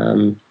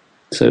 So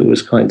it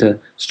was kind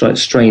of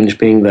strange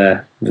being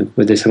there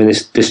with this, having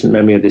this distant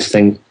memory of this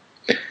thing.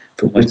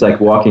 It's like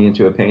walking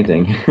into a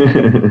painting.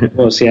 It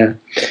was, yeah.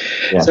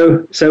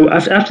 So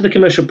after the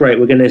commercial break,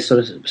 we're going to sort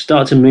of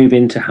start to move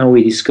into how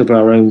we discover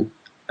our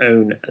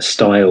own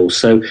style.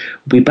 So we'll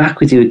be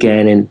back with you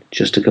again in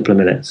just a couple of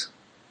minutes.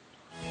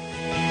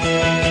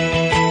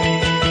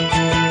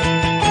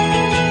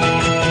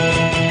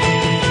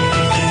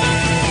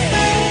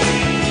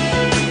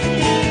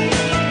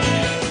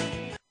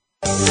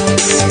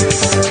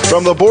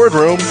 From the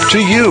boardroom to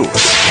you,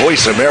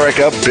 Voice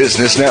America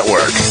Business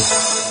Network.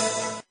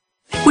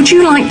 Would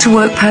you like to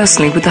work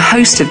personally with the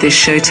host of this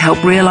show to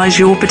help realize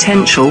your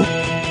potential?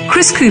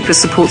 Chris Cooper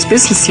supports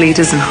business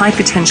leaders and high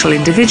potential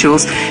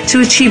individuals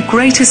to achieve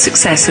greater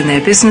success in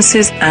their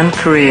businesses and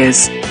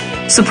careers.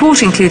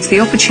 Support includes the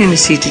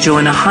opportunity to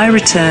join a high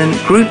return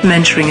group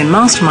mentoring and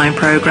mastermind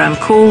program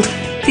called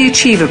the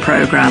Achiever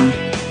Program.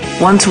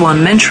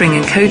 One-to-one mentoring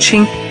and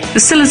coaching,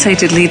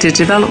 facilitated leader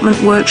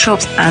development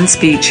workshops and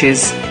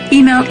speeches.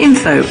 Email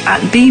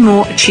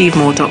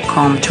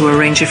info@bemoreachievemore.com to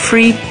arrange a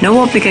free,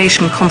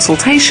 no-obligation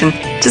consultation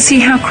to see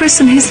how Chris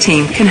and his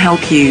team can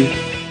help you.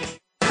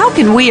 How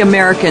can we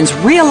Americans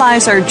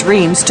realize our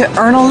dreams to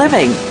earn a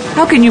living?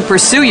 How can you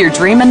pursue your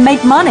dream and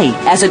make money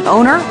as an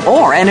owner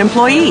or an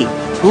employee?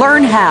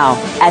 Learn how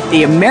at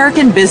The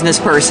American Business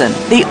Person,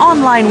 the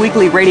online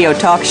weekly radio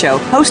talk show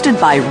hosted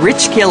by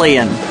Rich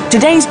Killian.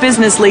 Today's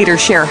business leaders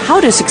share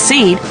how to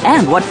succeed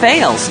and what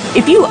fails.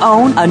 If you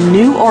own a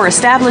new or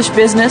established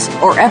business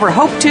or ever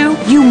hope to,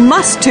 you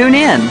must tune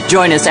in.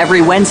 Join us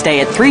every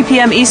Wednesday at 3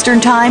 p.m. Eastern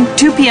Time,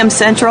 2 p.m.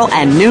 Central,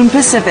 and noon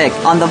Pacific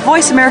on the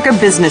Voice America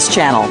Business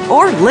Channel,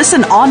 or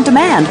listen on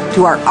demand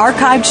to our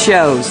archived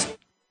shows.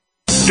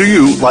 Do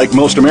you, like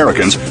most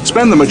Americans,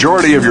 spend the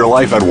majority of your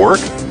life at work?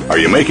 Are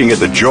you making it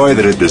the joy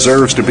that it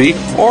deserves to be,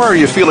 or are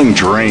you feeling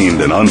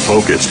drained and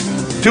unfocused?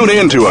 Tune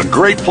in to A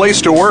Great Place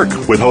to Work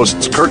with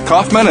hosts Kurt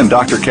Kaufman and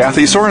Dr.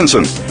 Kathy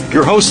Sorensen.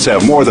 Your hosts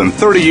have more than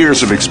 30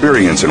 years of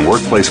experience in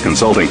workplace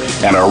consulting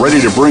and are ready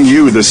to bring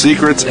you the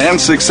secrets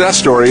and success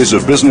stories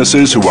of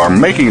businesses who are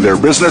making their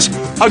business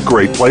a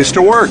great place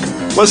to work.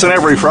 Listen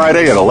every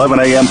Friday at 11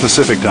 a.m.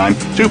 Pacific Time,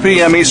 2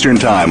 p.m. Eastern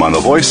Time on the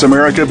Voice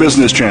America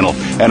Business Channel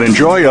and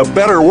enjoy a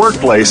better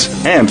workplace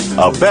and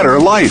a better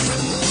life.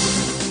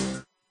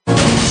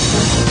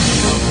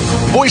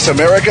 Voice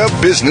America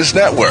Business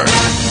Network,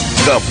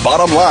 the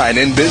bottom line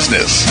in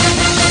business.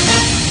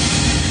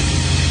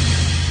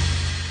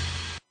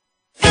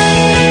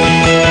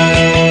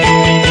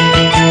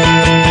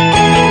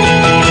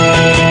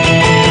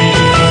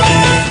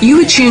 You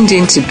are tuned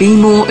in to Be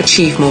More,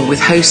 Achieve More with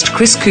host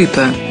Chris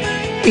Cooper.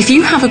 If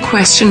you have a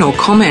question or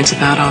comment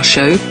about our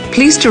show,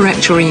 please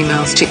direct your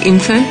emails to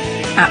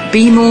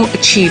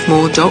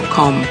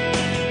info@bemoreachievemore.com.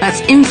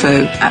 That's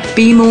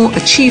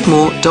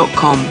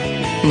info@bemoreachievemore.com.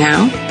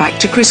 Now, back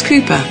to Chris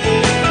Cooper.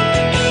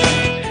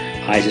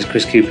 Hi, this is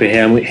Chris Cooper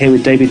here. I'm here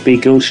with David B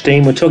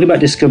Goldstein. We're talking about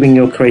discovering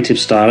your creative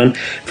style. And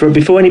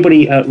before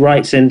anybody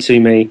writes into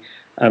me,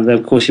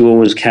 of course you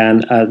always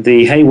can,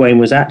 the Hay Wain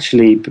was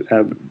actually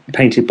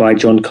painted by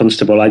John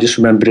Constable. I just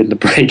remembered in the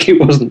break it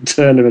wasn't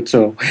Turner at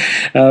all.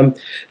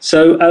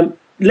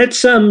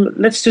 Let's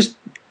just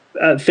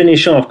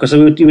finish off, because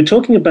you were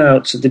talking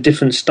about the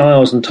different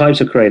styles and types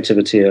of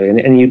creativity earlier,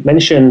 and you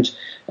mentioned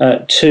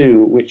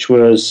two, which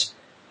was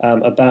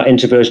about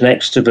introversion,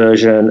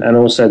 extroversion, and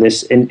also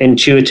this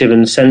intuitive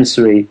and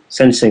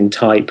sensing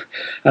type.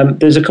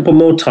 There's a couple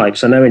more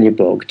types I know in your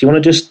book. Do you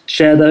want to just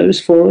share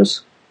those for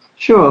us?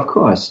 Sure, of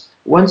course.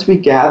 Once we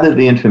gather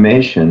the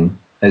information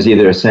as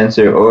either a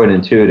sensor or an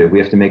intuitive, we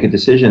have to make a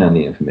decision on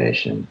the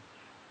information.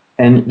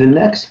 And the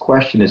next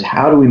question is,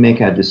 how do we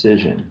make our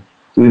decision?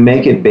 Do we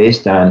make it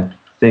based on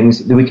things,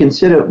 do we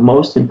consider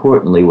most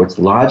importantly what's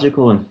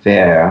logical and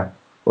fair,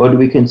 or do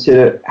we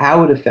consider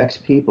how it affects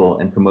people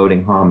in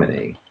promoting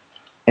harmony?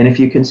 And if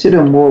you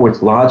consider more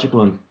what's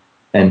logical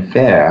and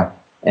fair,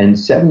 and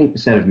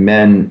 70% of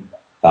men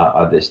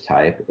are this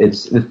type,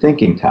 it's the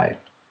thinking type.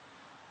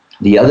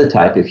 The other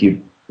type, if you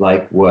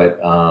like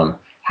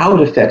how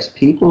it affects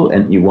people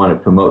and you want to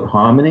promote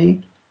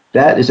harmony,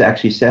 that is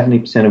actually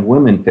 70% of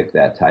women pick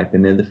that type,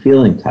 and they're the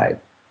feeling type.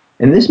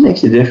 And this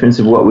makes a difference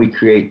of what we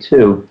create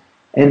too.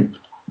 And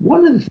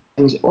one of the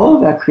things, all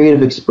of our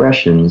creative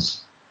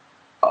expressions,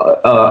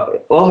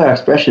 how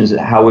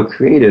we're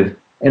creative,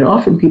 and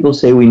often people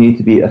say we need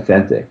to be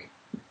authentic.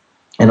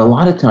 And a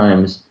lot of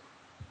times,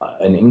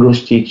 an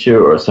English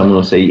teacher or someone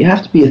will say, you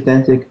have to be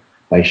authentic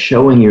by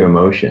showing your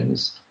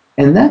emotions.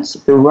 And that's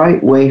the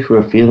right way for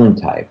a feeling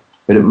type,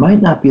 but it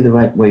might not be the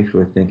right way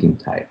for a thinking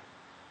type.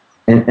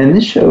 And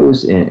this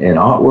shows in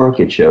artwork,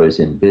 it shows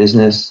in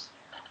business.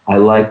 I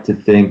like to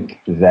think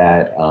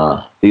that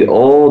the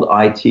old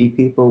IT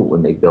people,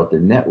 when they built the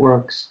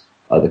networks,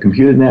 the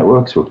computer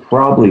networks, were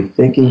probably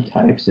thinking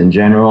types in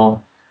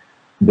general,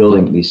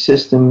 building these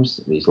systems,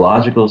 these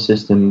logical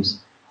systems.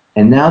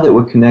 And now that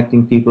we're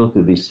connecting people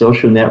through these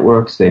social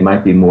networks, they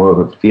might be more of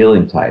a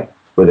feeling type,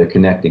 where they're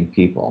connecting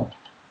people.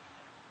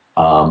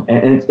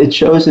 And it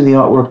shows in the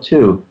artwork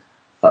too.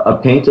 A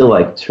painter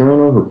like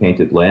Turner, who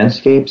painted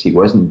landscapes, he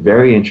wasn't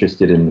very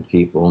interested in the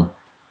people,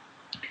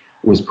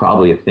 was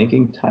probably a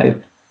thinking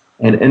type.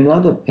 And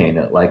another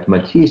painter like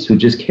Matisse, who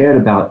just cared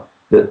about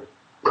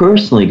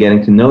personally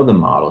getting to know the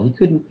model, he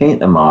couldn't paint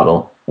the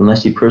model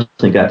unless he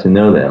personally got to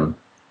know them,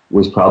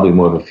 was probably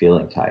more of a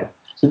feeling type.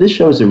 So this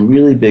shows a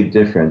really big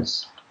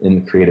difference in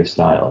the creative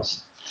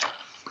styles.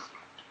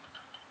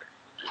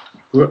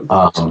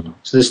 So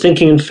there's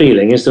thinking and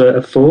feeling. Is there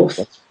a fourth?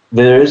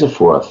 There is a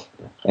fourth.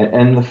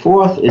 And the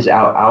fourth is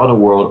our outer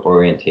world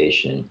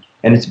orientation.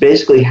 And it's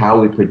basically how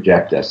we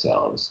project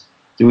ourselves.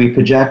 Do we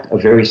project a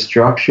very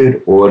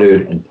structured,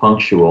 ordered, and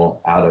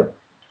punctual outer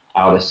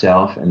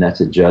self, and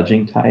that's a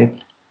judging type?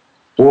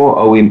 Or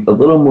are we a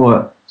little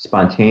more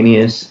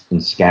spontaneous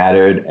and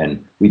scattered,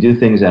 and we do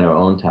things on our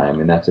own time,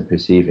 and that's a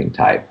perceiving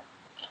type?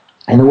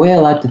 And the way I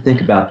like to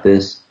think about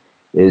this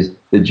is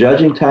the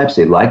judging types,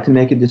 they like to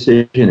make a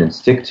decision and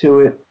stick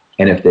to it.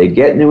 And if they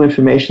get new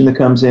information that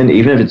comes in,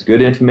 even if it's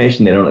good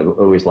information, they don't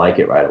always like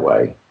it right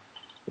away.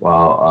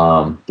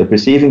 While the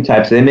perceiving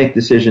types, they make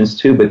decisions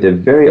too, but they're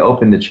very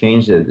open to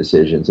change their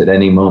decisions at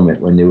any moment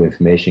when new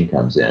information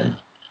comes in.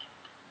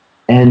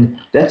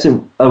 And that's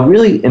a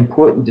really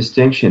important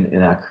distinction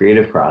in our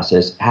creative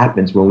process.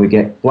 Happens when we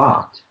get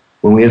blocked,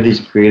 when we have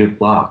these creative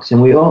blocks.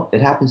 And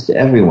it happens to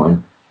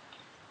everyone.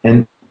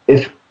 And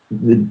if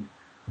the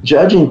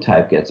judging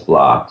type gets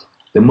blocked,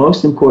 the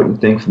most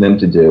important thing for them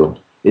to do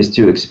is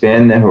to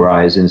expand their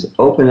horizons,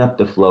 open up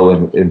the flow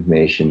of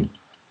information,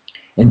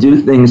 and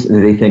do things that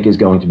they think is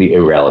going to be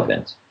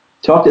irrelevant.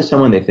 Talk to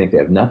someone they think they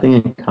have nothing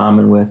in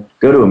common with,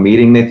 go to a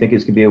meeting they think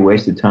is going to be a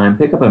waste of time,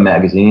 pick up a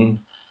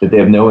magazine that they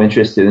have no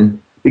interest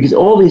in, because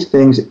all these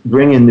things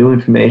bring in new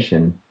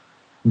information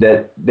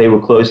that they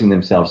were closing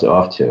themselves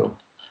off to.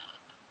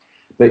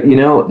 But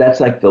that's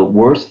like the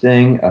worst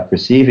thing a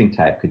perceiving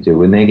type could do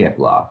when they get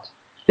blocked.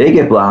 They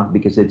get blocked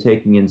because they're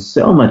taking in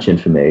so much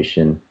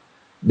information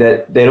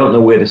that they don't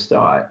know where to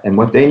start. And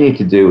what they need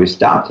to do is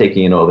stop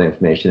taking in all the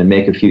information and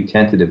make a few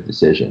tentative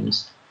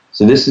decisions.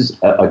 So this is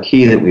a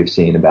key that we've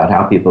seen about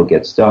how people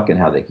get stuck and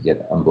how they can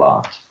get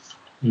unblocked.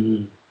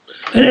 Mm.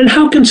 And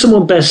how can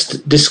someone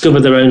best discover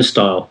their own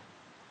style?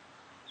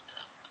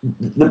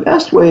 The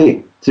best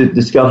way to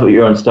discover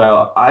your own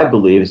style, I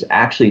believe, is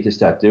actually to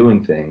start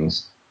doing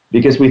things,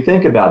 because we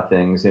think about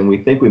things and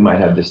we think we might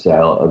have this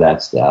style or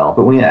that style,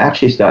 but when you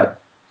actually start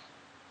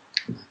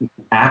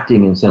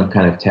acting in some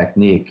kind of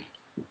technique,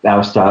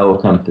 our style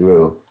will come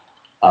through.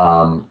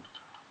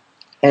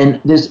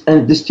 And there's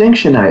a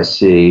distinction I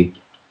see,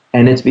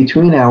 and it's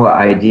between our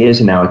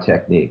ideas and our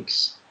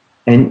techniques.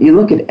 And you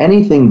look at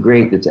anything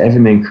great that's ever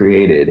been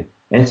created,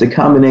 and it's a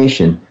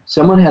combination.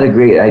 Someone had a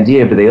great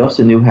idea, but they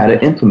also knew how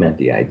to implement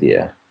the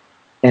idea.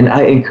 And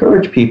I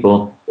encourage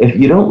people, if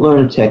you don't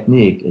learn a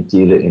technique, it's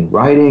either in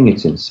writing,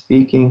 it's in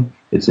speaking,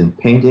 it's in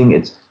painting,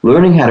 it's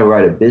learning how to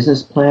write a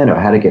business plan or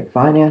how to get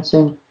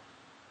financing.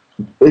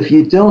 If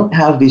you don't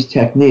have these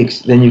techniques,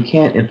 then you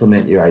can't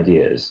implement your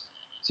ideas.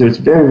 So it's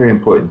very, very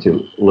important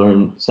to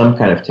learn some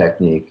kind of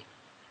technique.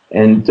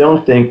 And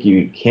don't think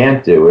you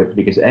can't do it,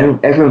 because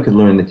everyone can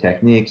learn the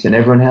techniques and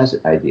everyone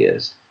has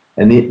ideas.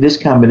 And this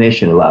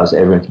combination allows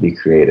everyone to be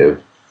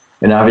creative.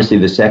 And obviously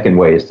the second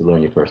way is to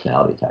learn your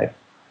personality type.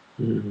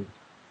 Mm-hmm.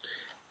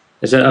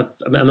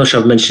 I'm not sure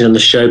I've mentioned on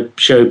the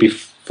show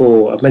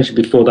before. I've mentioned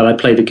before that I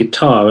play the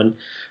guitar, and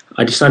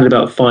I decided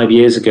about 5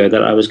 years ago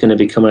that I was going to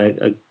become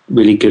a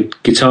really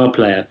good guitar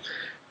player.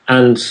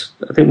 And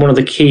I think one of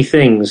the key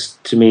things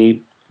to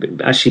me,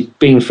 actually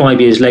being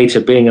 5 years later,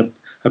 being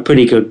a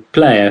pretty good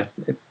player,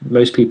 if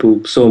most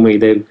people saw me,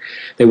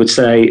 they would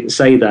say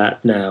that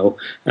now.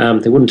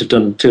 They wouldn't have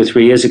done 2 or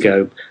 3 years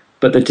ago.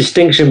 But the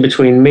distinction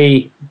between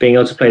me being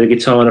able to play the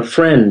guitar and a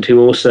friend who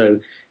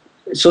also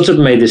sort of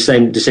made the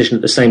same decision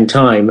at the same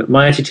time,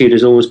 my attitude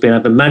has always been,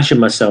 I've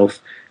imagined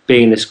myself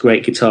being this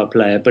great guitar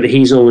player, but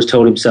he's always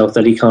told himself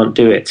that he can't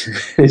do it.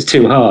 It's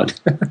too hard.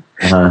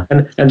 Uh-huh.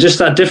 And just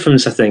that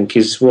difference, I think,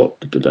 is what,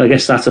 I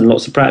guess that and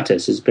lots of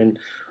practice has been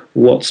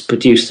what's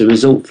produced the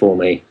result for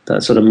me.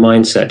 That sort of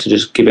mindset to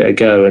just give it a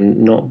go and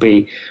not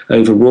be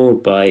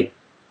overawed by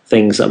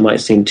things that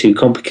might seem too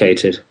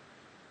complicated.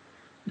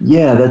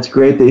 Yeah, that's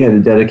great that you had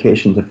the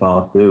dedication to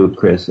follow through,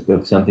 Chris,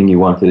 of something you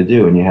wanted to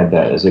do, and you had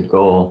that as a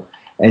goal.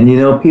 And, you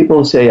know,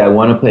 people say, I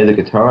want to play the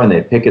guitar, and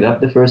they pick it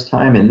up the first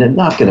time, and they're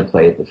not going to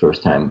play it the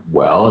first time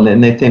well, and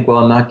then they think, well,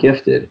 I'm not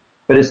gifted.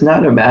 But it's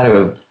not a matter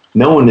of,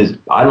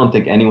 I don't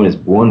think anyone is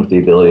born with the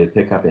ability to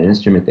pick up an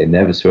instrument they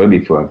never saw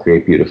before and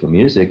create beautiful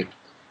music.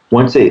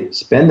 Once they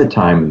spend the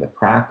time and the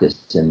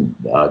practice and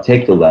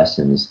take the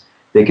lessons,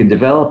 they can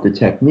develop the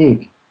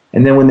technique,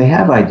 and then when they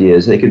have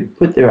ideas, they could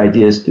put their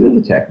ideas through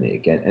the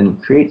technique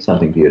and create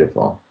something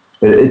beautiful.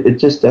 But it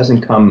just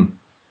doesn't come...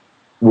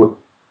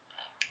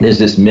 There's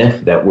this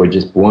myth that we're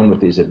just born with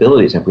these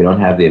abilities. If we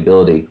don't have the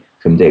ability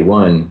from day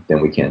one,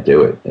 then we can't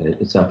do it. And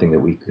it's something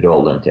that we could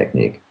all learn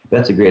technique.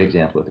 That's a great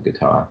example of the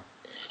guitar.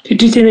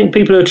 Do you think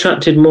people are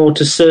attracted more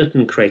to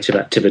certain creative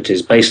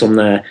activities based on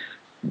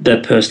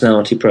their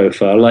personality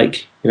profile?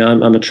 Like, you know,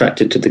 I'm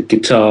attracted to the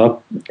guitar.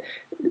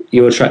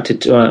 You're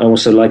attracted to, I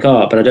also like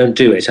art, but I don't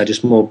do it. I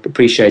just more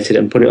appreciate it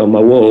and put it on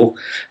my wall.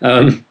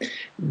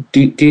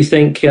 Do you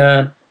think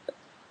our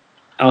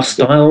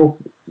style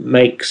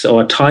makes,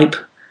 or a type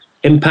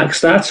impacts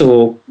that,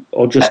 or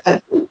just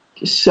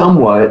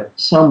somewhat,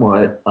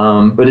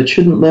 but it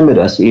shouldn't limit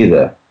us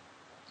either.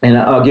 And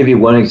I'll give you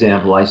one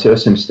example. I saw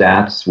some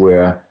stats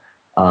where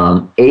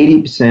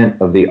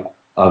 80%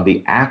 of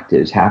the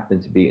actors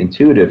happen to be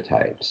intuitive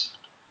types,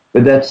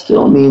 but that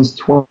still means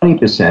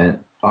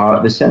 20%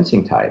 are the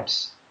sensing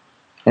types.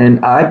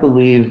 And I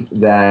believe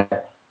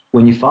that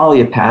when you follow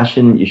your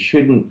passion,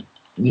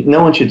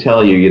 no one should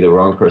tell you you're the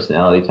wrong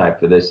personality type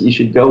for this. You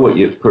should go what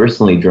you're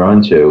personally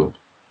drawn to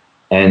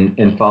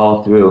and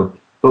follow through.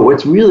 But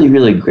what's really,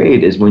 really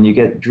great is when you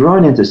get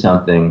drawn into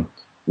something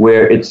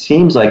where it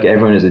seems like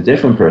everyone is a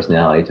different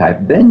personality type,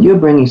 then you're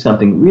bringing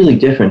something really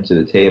different to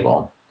the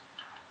table.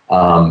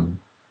 For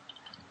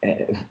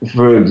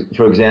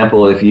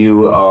example, if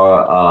you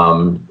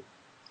are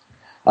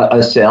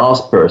a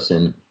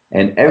salesperson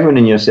and everyone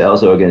in your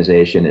sales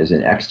organization is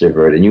an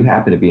extrovert and you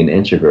happen to be an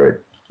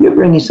introvert, you're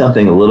bringing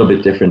something a little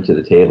bit different to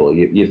the table.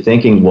 You're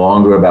thinking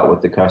longer about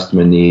what the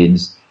customer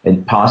needs,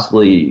 and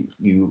possibly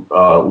you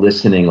are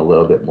listening a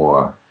little bit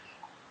more.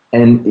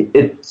 And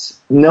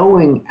it's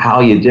knowing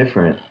how you're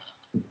different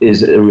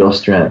is a real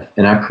strength.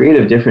 And our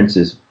creative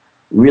differences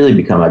really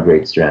become our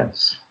great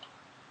strengths.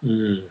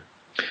 Mm.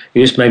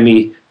 You just made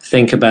me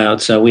think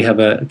about, we have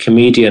a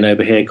comedian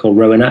over here called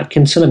Rowan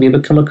Atkinson. Have you ever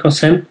come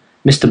across him?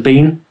 Mr.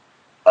 Bean?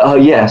 Oh,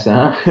 yes.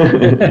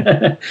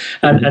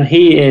 And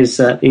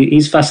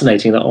he's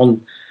fascinating that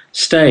on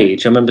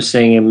stage, I remember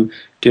seeing him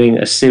doing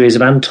a series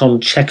of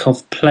Anton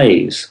Chekhov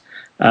plays,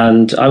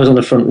 and I was on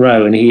the front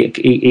row, and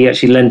he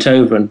actually leant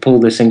over and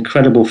pulled this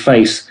incredible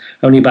face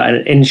only about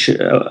an inch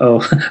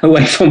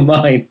away from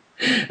mine.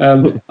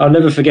 I'll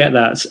never forget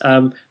that.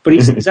 But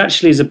he's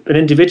actually, as an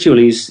individual,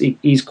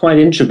 he's quite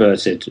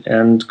introverted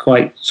and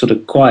quite sort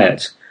of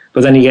quiet.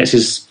 but then he gets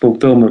his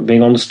fulfillment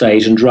being on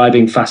stage and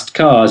driving fast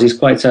cars. He's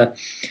quite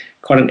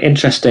an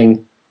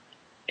interesting,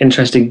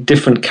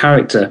 different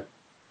character.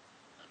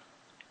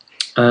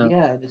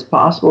 Yeah, it's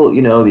possible, the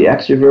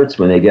extroverts,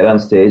 when they get on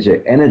stage,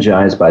 are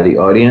energized by the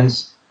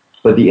audience,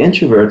 but the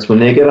introverts, when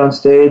they get on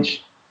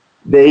stage,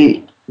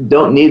 they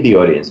don't need the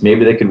audience.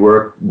 Maybe they could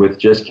work with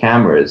just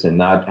cameras and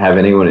not have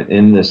anyone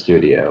in the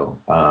studio.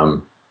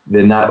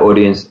 They're not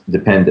audience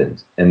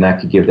dependent, and that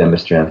could give them a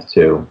strength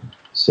too.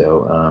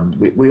 So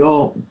we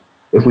all,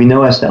 if we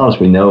know ourselves,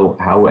 we know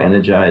how we're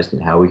energized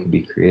and how we can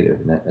be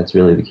creative, and that's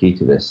really the key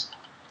to this.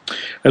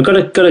 I've got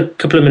a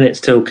couple of minutes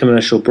till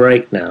commercial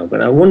break now,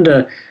 but I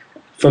wonder,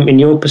 in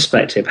your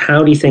perspective,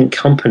 how do you think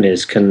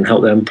companies can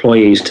help their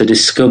employees to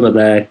discover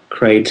their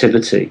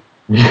creativity?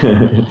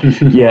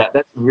 Yeah,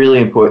 that's really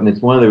important.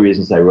 It's one of the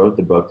reasons I wrote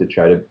the book, to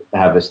try to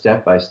have a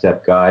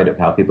step-by-step guide of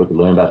how people can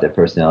learn about their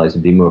personalities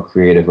and be more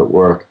creative at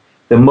work.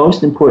 The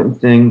most important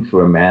thing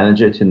for a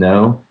manager to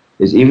know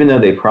is, even though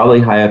they probably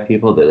hire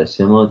people that are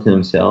similar to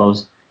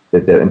themselves,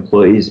 that their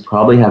employees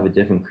probably have a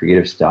different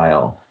creative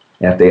style.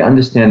 And if they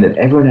understand that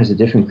everyone has a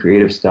different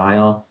creative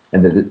style,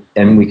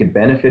 and we can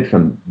benefit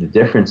from the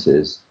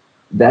differences,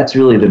 that's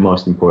really the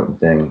most important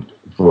thing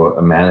for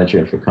a manager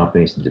and for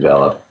companies to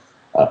develop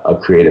a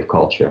creative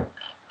culture.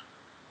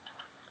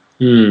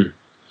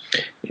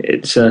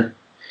 It's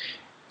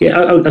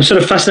I'm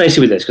sort of fascinated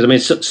with this, because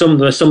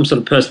there are some sort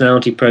of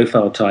personality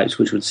profile types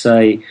which would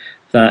say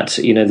that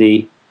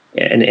an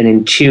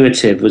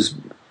intuitive was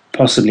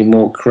possibly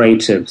more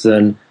creative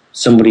than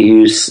somebody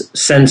who's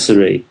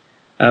sensory.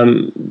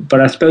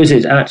 But I suppose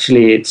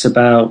it's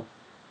about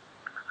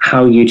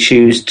how you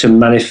choose to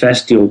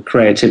manifest your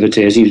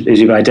creativity, as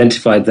you've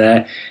identified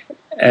there.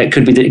 It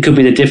could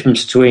be the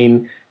difference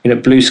between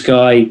blue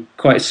sky,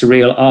 quite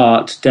surreal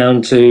art,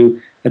 down to,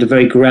 at a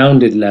very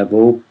grounded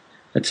level,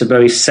 at a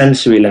very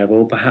sensory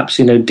level, perhaps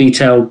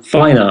detailed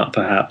fine art.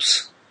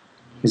 Perhaps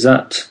is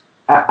that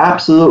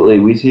absolutely?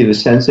 We see the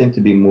sensing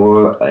to be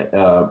more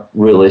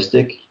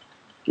realistic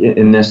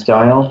in this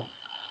style.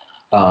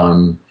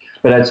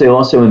 But I'd say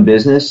also in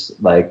business,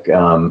 like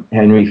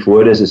Henry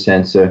Ford as a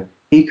sensor,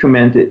 he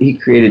created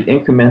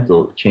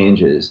incremental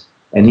changes,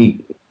 and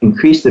he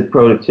increased the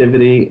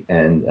productivity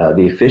and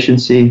the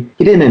efficiency.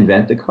 He didn't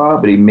invent the car,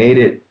 but he made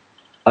it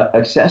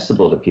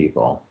accessible to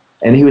people,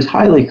 and he was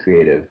highly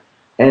creative.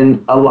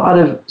 And a lot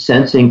of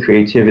sensing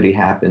creativity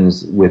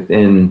happens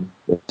within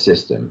the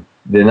system.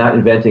 They're not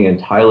inventing an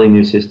entirely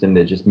new system,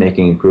 they're just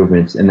making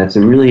improvements, and that's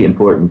a really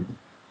important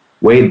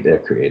way they're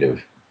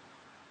creative.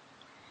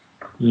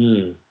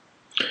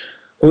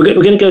 We're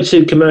going to go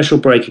to commercial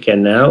break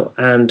again now,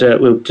 and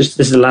this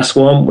is the last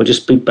one. We'll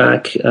just be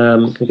back.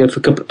 Going to go for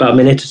about a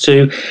minute or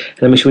two, and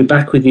then we shall be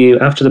back with you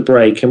after the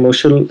break, and we'll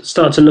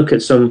start to look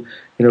at some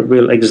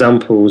real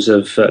examples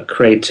of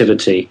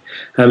creativity.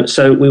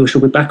 So we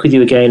shall be back with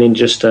you again in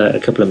just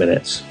a couple of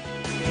minutes.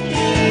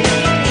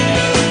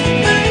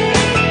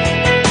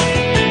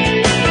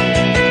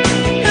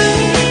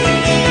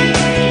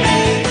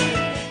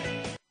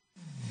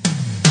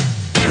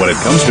 When it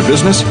comes to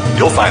business,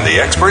 you'll find the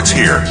experts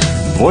here.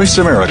 Voice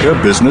America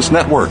Business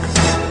Network.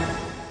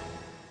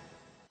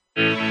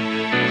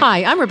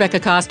 Hi, I'm Rebecca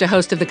Costa,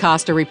 host of the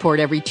Costa Report,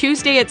 every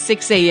Tuesday at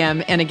 6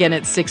 a.m. and again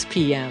at 6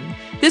 p.m.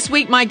 This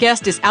week, my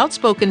guest is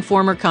outspoken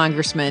former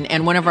congressman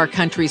and one of our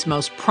country's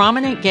most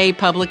prominent gay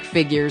public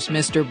figures,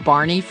 Mr.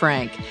 Barney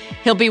Frank.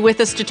 He'll be with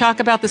us to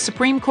talk about the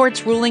Supreme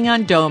Court's ruling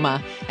on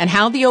DOMA and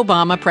how the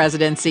Obama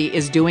presidency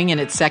is doing in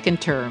its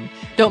second term.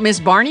 Don't miss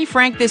Barney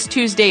Frank this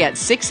Tuesday at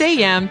 6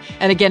 a.m.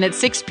 and again at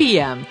 6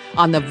 p.m.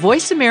 on the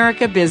Voice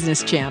America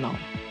Business Channel.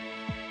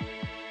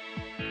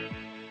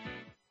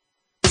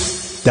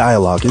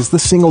 Dialogue is the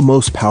single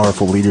most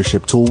powerful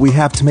leadership tool we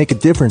have to make a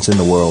difference in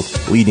the world.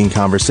 Leading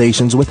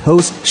Conversations with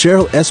host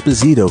Cheryl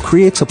Esposito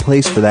creates a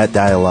place for that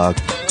dialogue.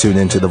 Tune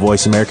into the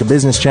Voice America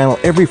Business Channel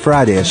every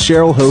Friday as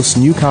Cheryl hosts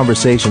new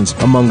conversations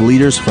among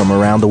leaders from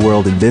around the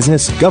world in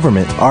business,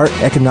 government, art,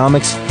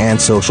 economics, and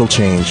social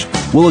change.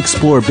 We'll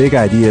explore big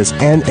ideas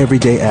and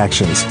everyday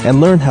actions and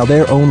learn how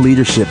their own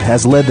leadership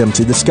has led them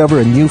to discover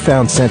a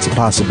newfound sense of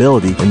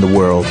possibility in the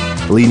world.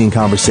 Leading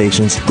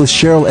Conversations with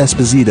Cheryl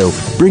Esposito,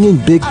 bringing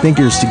big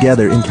thinkers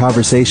together in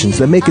conversations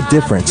that make a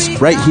difference,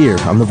 right here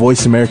on the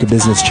Voice America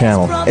Business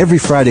Channel every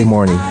Friday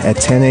morning at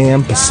 10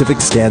 a.m. Pacific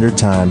Standard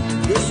Time.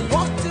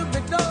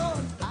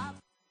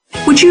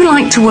 Would you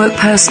like to work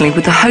personally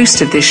with the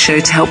host of this show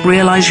to help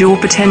realize your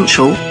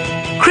potential?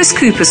 Chris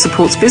Cooper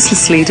supports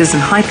business leaders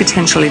and high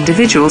potential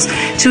individuals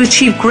to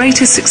achieve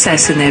greater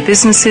success in their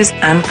businesses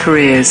and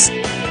careers.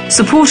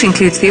 Support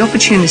includes the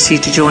opportunity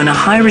to join a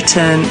high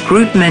return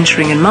group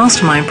mentoring and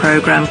mastermind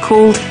program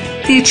called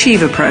the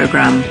Achiever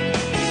Program.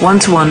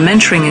 One-to-one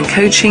mentoring and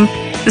coaching,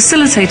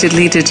 facilitated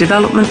leader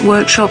development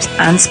workshops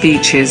and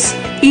speeches.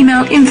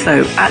 Email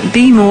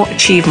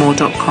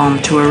info@bemoreachievemore.com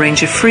to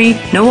arrange a free,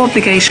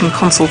 no-obligation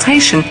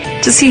consultation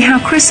to see how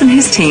Chris and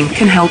his team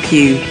can help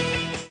you.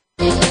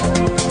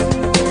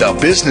 The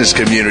business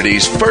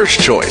community's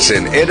first choice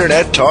in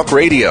Internet Talk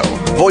Radio.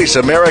 Voice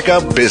America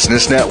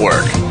Business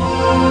Network.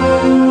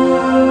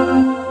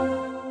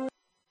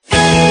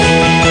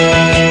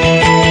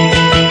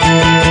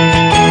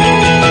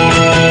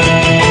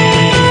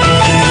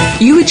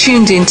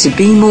 tuned in to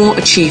Be More,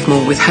 Achieve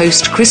More with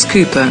host Chris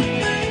Cooper.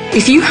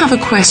 If you have a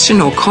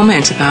question or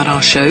comment about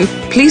our show,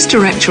 please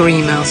direct your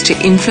emails to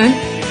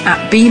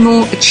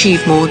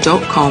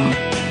info@bemoreachievemore.com.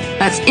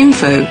 That's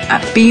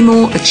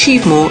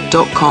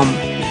info@bemoreachievemore.com.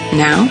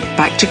 Now,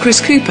 back to Chris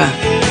Cooper.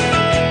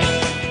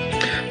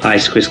 Hi,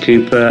 it's Chris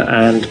Cooper,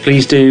 and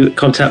please do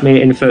contact me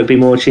at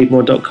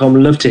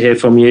info@bemoreachievemore.com. Love to hear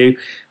from you,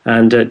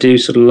 and do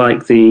sort of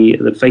like the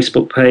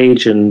Facebook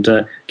page and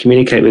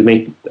communicate with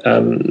me.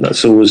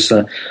 That's always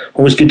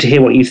good to hear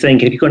what you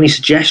think. And if you've got any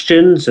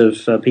suggestions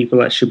of people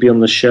that should be on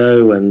the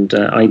show and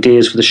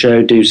ideas for the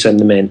show, do send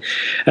them in.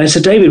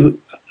 So, David,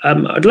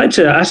 I'd like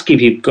to ask you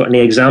if you've got any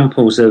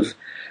examples of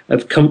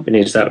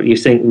companies that you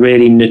think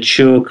really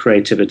nurture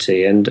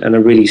creativity and are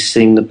really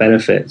seeing the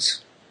benefits.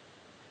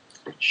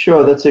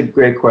 Sure, that's a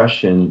great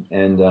question.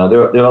 And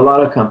there are a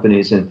lot of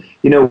companies, and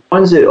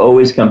ones that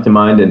always come to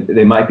mind, and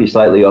they might be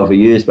slightly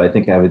overused, but I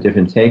think I have a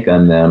different take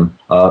on them.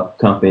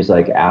 Companies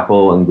like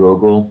Apple and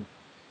Google,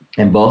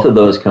 and both of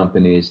those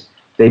companies,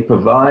 they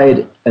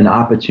provide an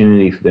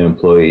opportunity for their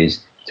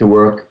employees to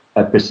work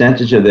a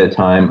percentage of their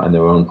time on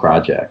their own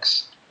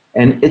projects.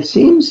 And it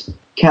seems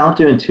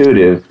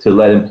counterintuitive to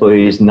let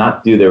employees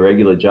not do their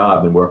regular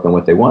job and work on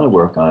what they want to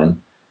work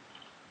on,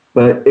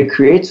 but it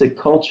creates a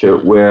culture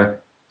where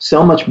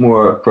so much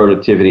more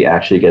productivity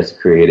actually gets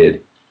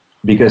created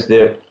because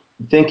they're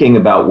thinking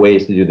about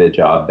ways to do their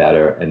job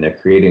better, and they're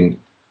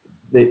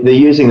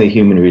using the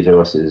human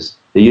resources,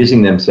 they're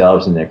using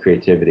themselves and their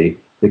creativity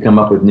to come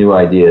up with new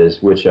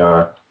ideas, which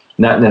are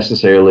not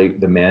necessarily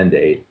the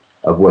mandate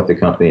of what the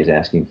company is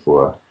asking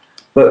for.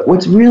 But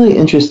what's really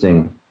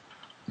interesting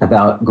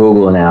about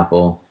Google and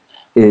Apple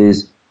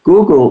is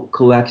Google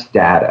collects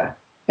data.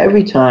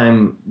 Every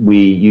time we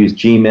use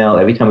Gmail,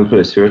 every time we put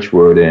a search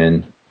word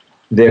in,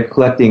 they're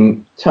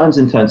collecting tons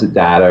and tons of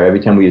data. Every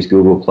time we use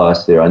Google+,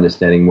 they're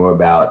understanding more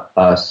about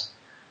us.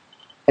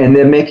 And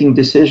they're making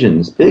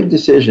decisions, big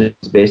decisions,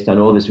 based on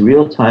all this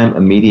real-time,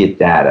 immediate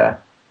data.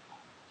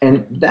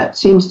 And that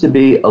seems to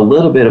be a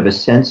little bit of a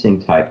sensing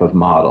type of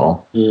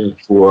model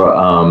for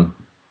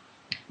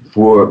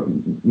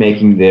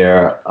making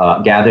their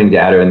gathering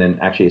data, and then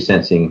actually a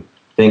sensing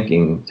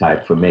thinking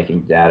type for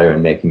making data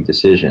and making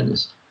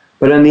decisions.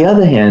 But on the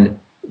other hand,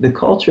 the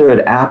culture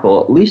at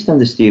Apple, at least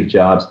under Steve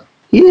Jobs,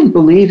 he didn't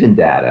believe in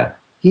data.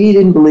 He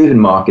didn't believe in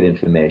market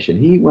information.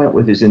 He went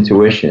with his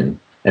intuition,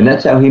 and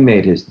that's how he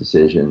made his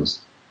decisions.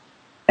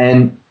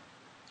 And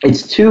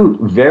it's two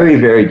very,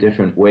 very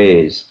different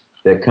ways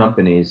that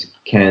companies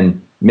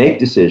can make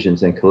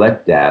decisions and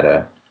collect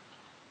data,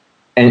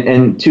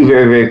 and two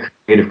very, very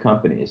creative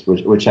companies,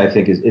 which I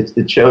think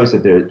it shows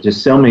that there are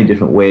just so many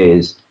different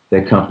ways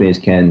that companies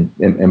can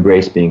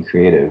embrace being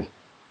creative.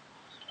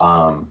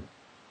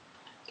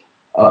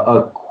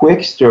 A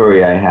quick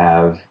story I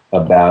have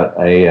about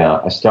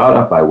a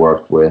startup I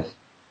worked with.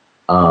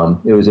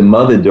 It was a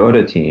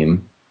mother-daughter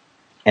team,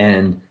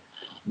 and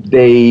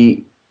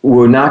they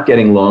were not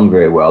getting along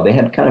very well. They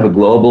had kind of a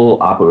global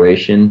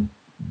operation,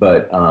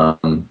 but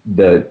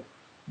the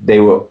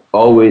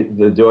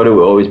daughter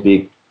would always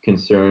be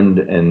concerned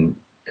and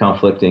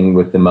conflicting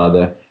with the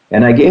mother.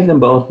 And I gave them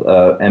both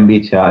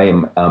MBTI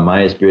and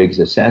Myers-Briggs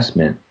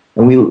assessment,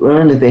 and we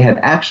learned that they had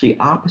actually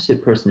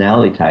opposite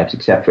personality types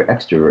except for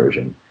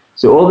extroversion.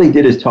 So all they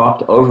did is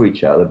talked over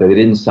each other, but they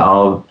didn't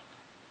solve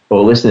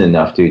or listen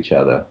enough to each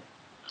other.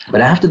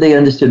 But after they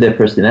understood their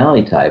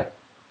personality type,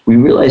 we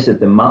realized that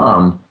the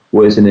mom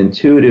was an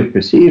intuitive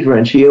perceiver,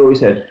 and she always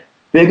had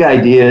big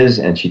ideas,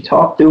 and she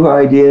talked through her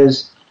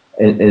ideas,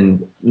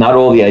 and not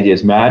all the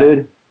ideas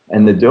mattered.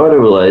 And the daughter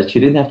realized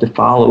she didn't have to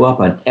follow up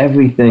on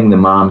everything the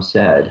mom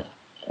said.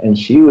 And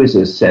she was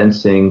a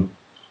sensing,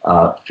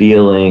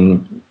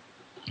 feeling,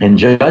 and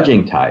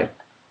judging type.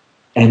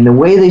 And the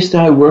way they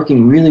started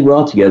working really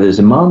well together is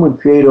the mom would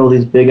create all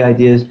these big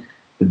ideas.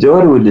 The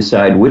daughter would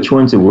decide which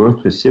ones are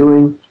worth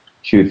pursuing.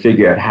 She would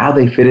figure out how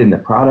they fit in the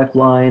product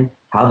line,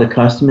 how the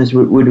customers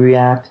would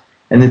react.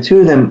 And the two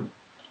of them,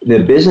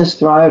 their business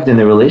thrived and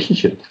their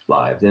relationship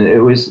thrived. And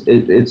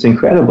it's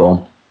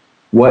incredible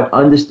what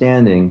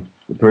understanding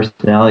the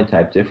personality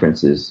type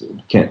differences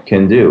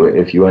can do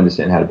if you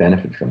understand how to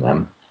benefit from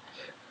them.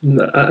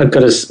 I've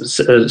got a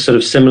sort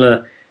of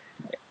similar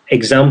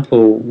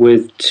example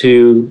with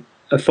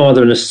a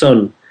father and a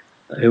son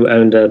who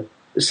owned a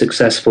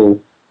successful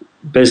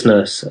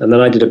business, and then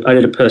I did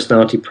a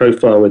personality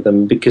profile with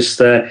them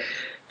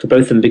for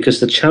both of them, because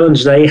the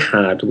challenge they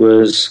had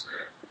was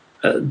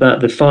that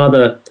the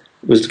father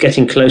was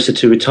getting closer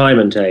to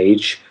retirement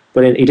age,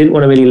 but he didn't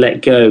want to really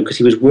let go because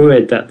he was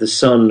worried that the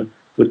son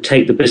would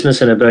take the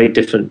business in a very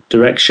different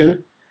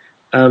direction.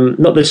 Not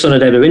that the son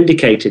had ever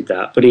indicated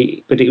that, but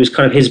it was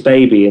kind of his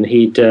baby, and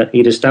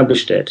he'd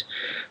established it.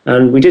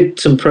 And we did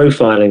some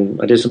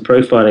profiling. I did some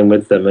profiling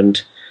with them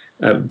and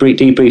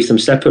debriefed them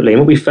separately.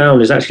 And what we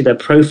found is actually their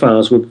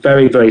profiles were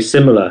very, very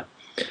similar.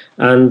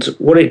 And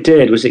what it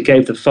did was it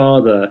gave the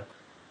father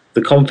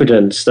the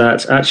confidence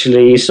that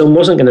actually his son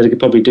wasn't going to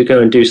probably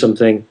go and do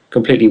something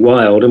completely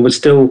wild and would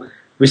still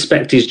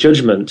respect his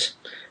judgment.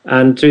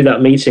 And through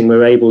that meeting, we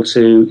were able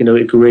to,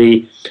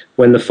 agree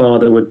when the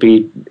father would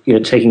be,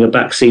 taking a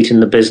back seat in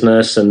the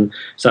business, and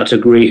start to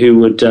agree who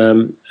would,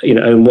 own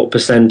what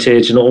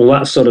percentage and all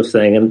that sort of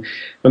thing. And I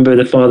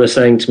remember the father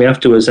saying to me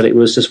afterwards that it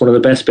was just one of the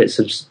best bits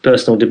of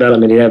personal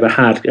development he'd ever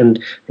had. And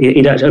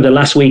he'd actually, over the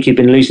last week, he'd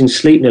been losing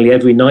sleep nearly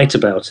every night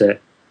about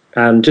it.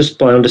 And just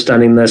by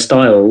understanding their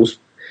styles,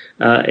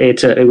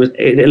 it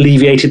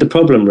alleviated the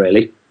problem,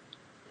 really.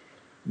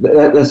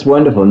 That's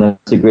wonderful, and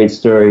that's a great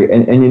story.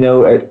 And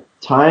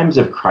at times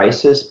of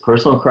crisis,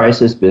 personal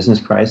crisis, business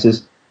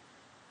crisis,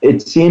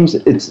 it seems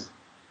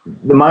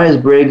the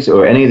Myers-Briggs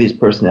or any of these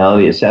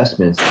personality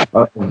assessments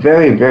are a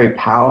very, very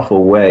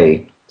powerful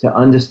way to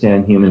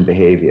understand human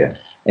behavior.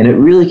 And it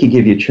really could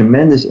give you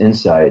tremendous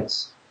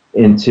insights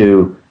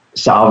into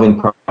solving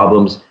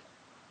problems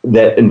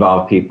that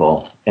involve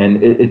people.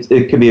 And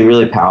it could be a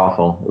really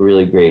powerful,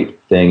 really great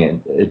thing.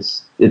 And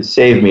it's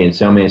saved me in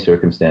so many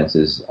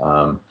circumstances.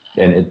 And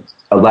it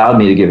allowed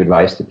me to give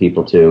advice to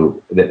people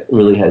too that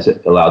really has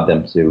allowed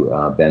them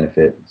to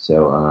benefit.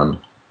 So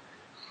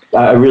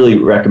I really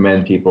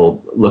recommend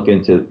people look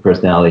into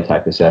personality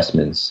type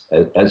assessments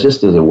as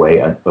just as a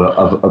way of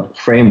a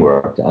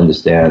framework to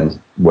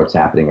understand what's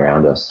happening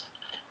around us.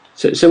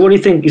 So what do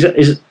you think?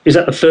 Is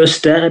that the first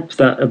step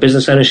that a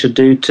business owner should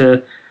do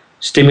to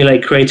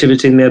stimulate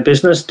creativity in their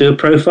business? Do a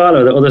profile,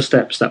 or are there other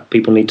steps that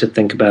people need to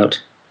think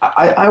about?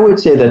 I would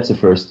say that's the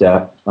first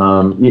step.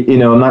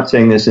 I'm not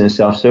saying this in a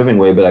self-serving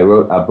way, but I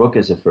wrote a book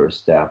as a first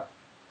step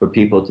for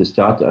people to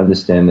start to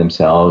understand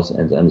themselves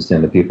and to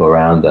understand the people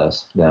around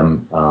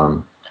them.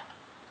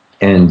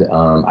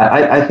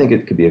 I think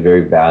it could be a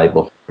very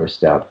valuable first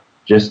step,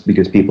 just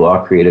because people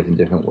are creative in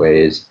different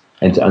ways,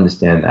 and to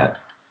understand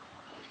that.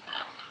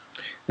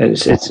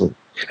 It's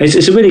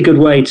a really good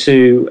way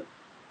to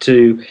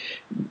do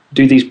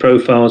these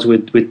profiles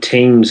with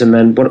teams, and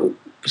then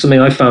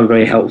something I found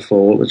very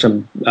helpful, which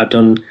I've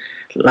done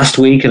last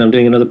week, and I'm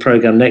doing another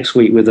program next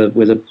week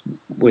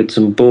with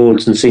some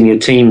boards and senior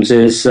teams,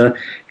 is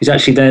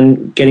actually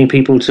then getting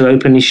people to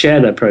openly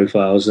share their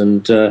profiles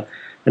and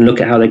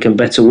look at how they can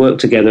better work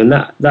together. And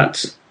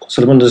that's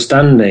sort of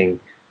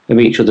understanding of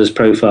each other's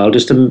profile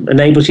just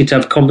enables you to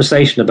have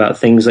conversation about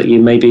things that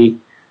you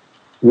maybe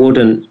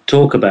wouldn't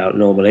talk about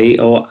normally,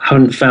 or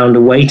haven't found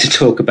a way to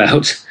talk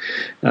about.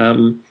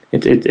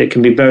 It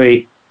can be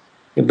very,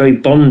 very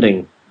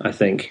bonding, I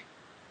think.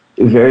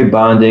 Very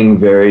bonding,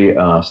 very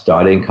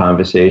starting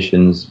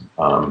conversations,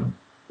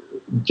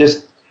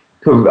 just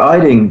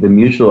providing the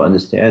mutual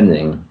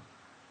understanding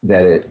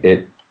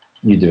that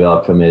you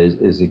develop from it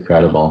is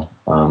incredible.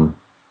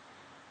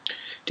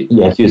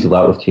 It's used a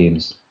lot with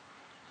teams.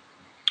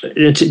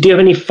 Do you have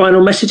any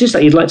final messages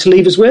that you'd like to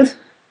leave us with?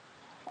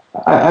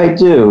 I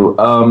do.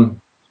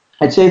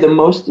 I'd say the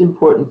most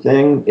important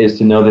thing is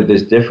to know that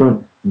there's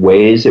different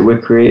ways that we're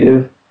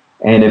creative.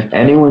 And if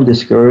anyone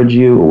discouraged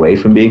you away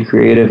from being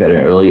creative at an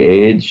early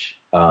age,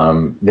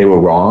 they were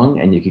wrong,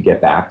 and you could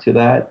get back to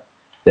that.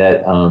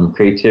 That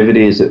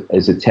creativity is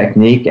a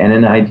technique and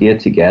an idea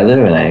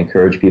together, and I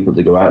encourage people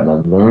to go out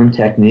and learn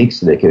techniques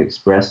so they can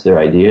express their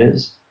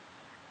ideas.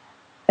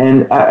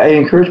 And I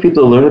encourage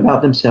people to learn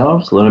about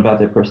themselves, learn about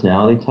their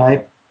personality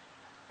type.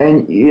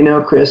 And,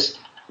 Chris,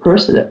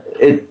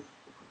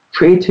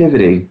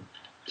 creativity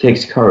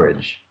takes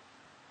courage.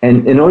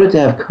 And in order to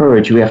have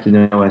courage, we have to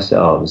know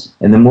ourselves.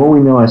 And the more we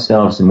know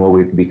ourselves, the more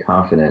we can be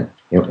confident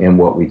in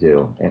what we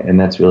do. And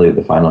that's really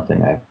the final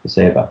thing I have to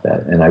say about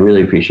that. And I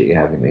really appreciate you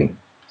having me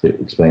to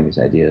explain these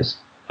ideas.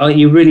 Oh,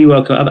 you're really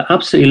welcome. I've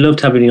absolutely loved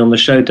having you on the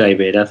show,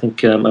 David. I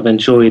think I've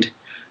enjoyed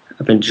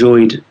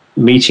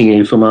meeting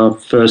you from our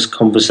first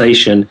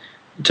conversation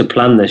to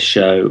plan this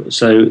show.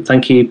 So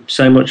thank you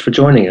so much for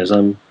joining us.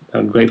 I'm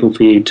grateful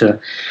for you to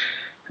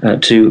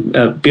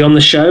be on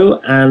the show,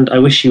 and I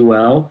wish you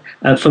well.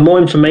 For more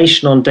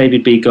information on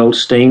David B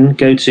Goldstein,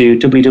 go to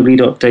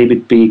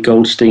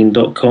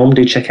www.davidbgoldstein.com.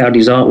 Do check out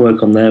his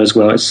artwork on there as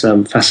well. It's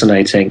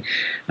fascinating.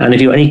 And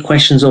if you have any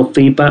questions or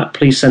feedback,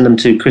 please send them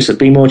to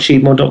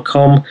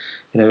chris@bemoreachievemore.com.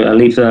 I'll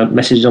leave a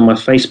message on my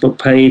Facebook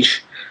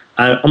page.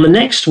 On the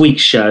next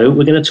week's show,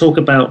 we're going to talk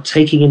about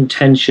taking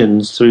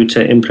intentions through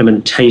to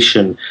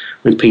implementation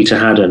with Peter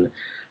Haddon.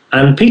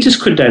 And Peter's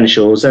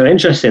credentials are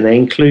interesting. They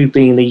include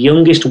being the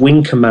youngest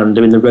wing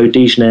commander in the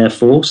Rhodesian Air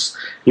Force.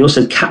 He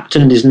also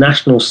captained his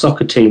national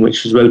soccer team,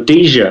 which was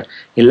Rhodesia,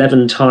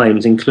 11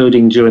 times,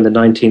 including during the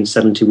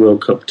 1970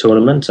 World Cup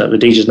tournament.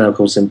 Rhodesia is now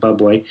called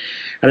Zimbabwe.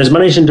 And as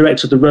managing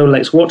director of the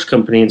Rolex watch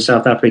company in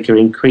South Africa,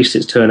 he increased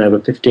its turnover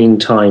 15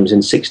 times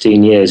in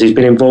 16 years. He's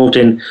been involved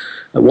in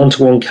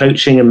one-to-one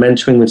coaching and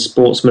mentoring with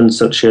sportsmen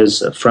such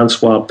as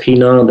Francois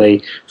Pienaar,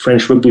 the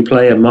French rugby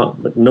player Mark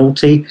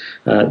McNulty,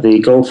 the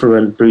golfer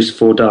and Bruce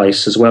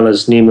Fordyce, as well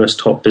as numerous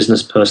top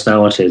business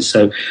personalities.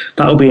 So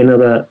that'll be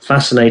another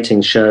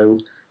fascinating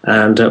show.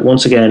 And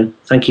once again,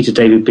 thank you to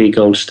David B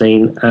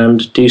Goldstein,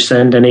 and do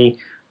send any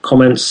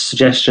comments,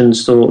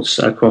 suggestions, thoughts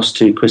across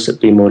to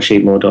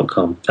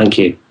chris@bemoreachievemore.com. Thank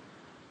you.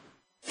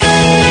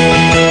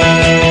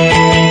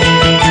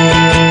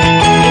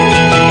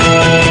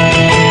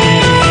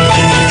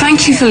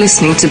 Thank you for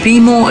listening to Be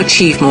More,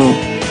 Achieve More.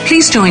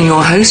 Please join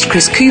your host,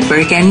 Chris Cooper,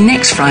 again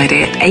next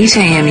Friday at 8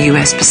 a.m.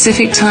 US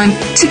Pacific Time,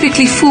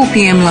 typically 4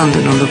 p.m.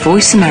 London on the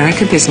Voice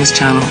America Business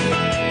Channel.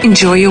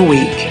 Enjoy your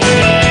week.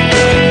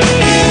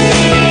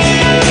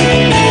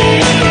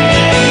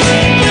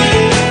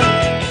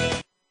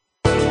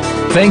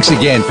 Thanks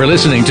again for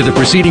listening to the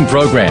preceding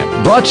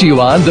program, brought to you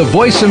on the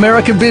Voice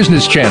America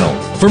Business Channel.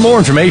 For more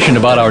information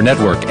about our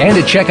network and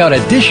to check out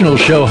additional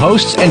show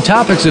hosts and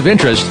topics of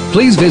interest,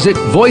 please visit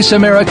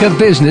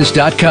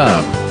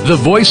voiceamericabusiness.com. The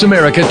Voice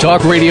America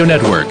Talk Radio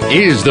Network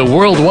is the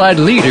worldwide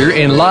leader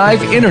in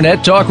live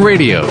Internet talk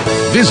radio.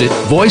 Visit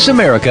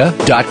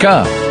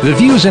voiceamerica.com. The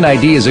views and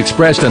ideas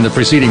expressed on the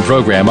preceding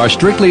program are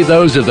strictly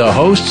those of the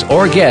hosts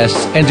or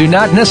guests and do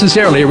not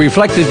necessarily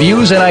reflect the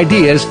views and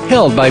ideas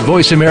held by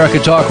Voice America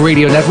Talk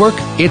Radio Network,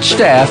 its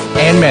staff,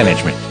 and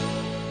management.